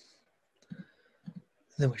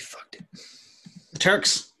 And then we fucked it. The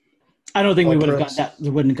Turks. I don't think we would have gotten that. We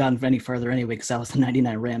wouldn't have gone any further anyway because that was the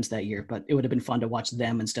 99 Rams that year. But it would have been fun to watch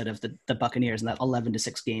them instead of the Buccaneers in that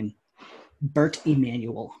 11-6 game. Bert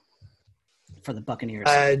Emanuel for the Buccaneers.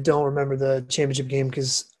 I don't remember the championship game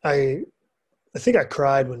because I think I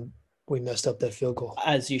cried when we messed up that field goal.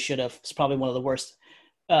 As you should have. It's probably one of the worst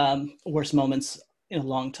moments in a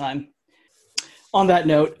long time. On that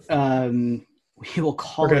note, we will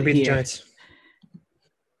call it here. We're going to beat the Giants.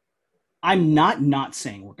 I'm not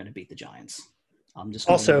saying we're going to beat the Giants. I'm just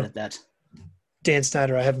going to leave it at that. Dan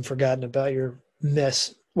Snyder, I haven't forgotten about your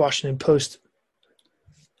mess, Washington Post.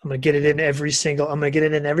 I'm going to get it in every single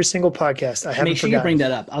podcast. I haven't Make sure forgotten. You bring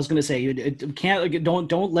that up. I was going to say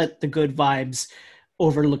don't let the good vibes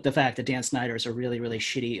overlook the fact that Dan Snyder is a really, really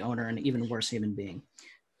shitty owner and even worse human being.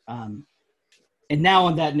 And now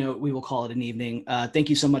on that note, we will call it an evening. Thank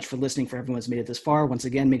you so much for listening, for everyone who's made it this far. Once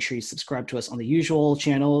again, make sure you subscribe to us on the usual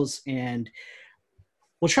channels, and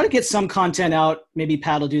we'll try to get some content out. Maybe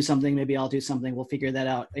Pat will do something. Maybe I'll do something. We'll figure that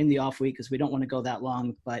out in the off week because we don't want to go that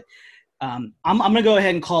long. But I'm going to go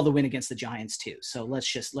ahead and call the win against the Giants too. So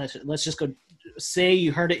let's just go say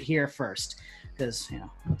you heard it here first, because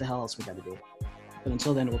what the hell else we got to do. But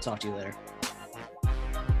until then, we'll talk to you later.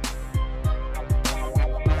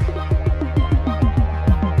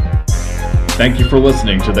 Thank you for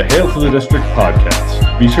listening to the Hail to the District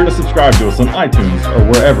podcast. Be sure to subscribe to us on iTunes or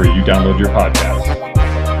wherever you download your podcasts.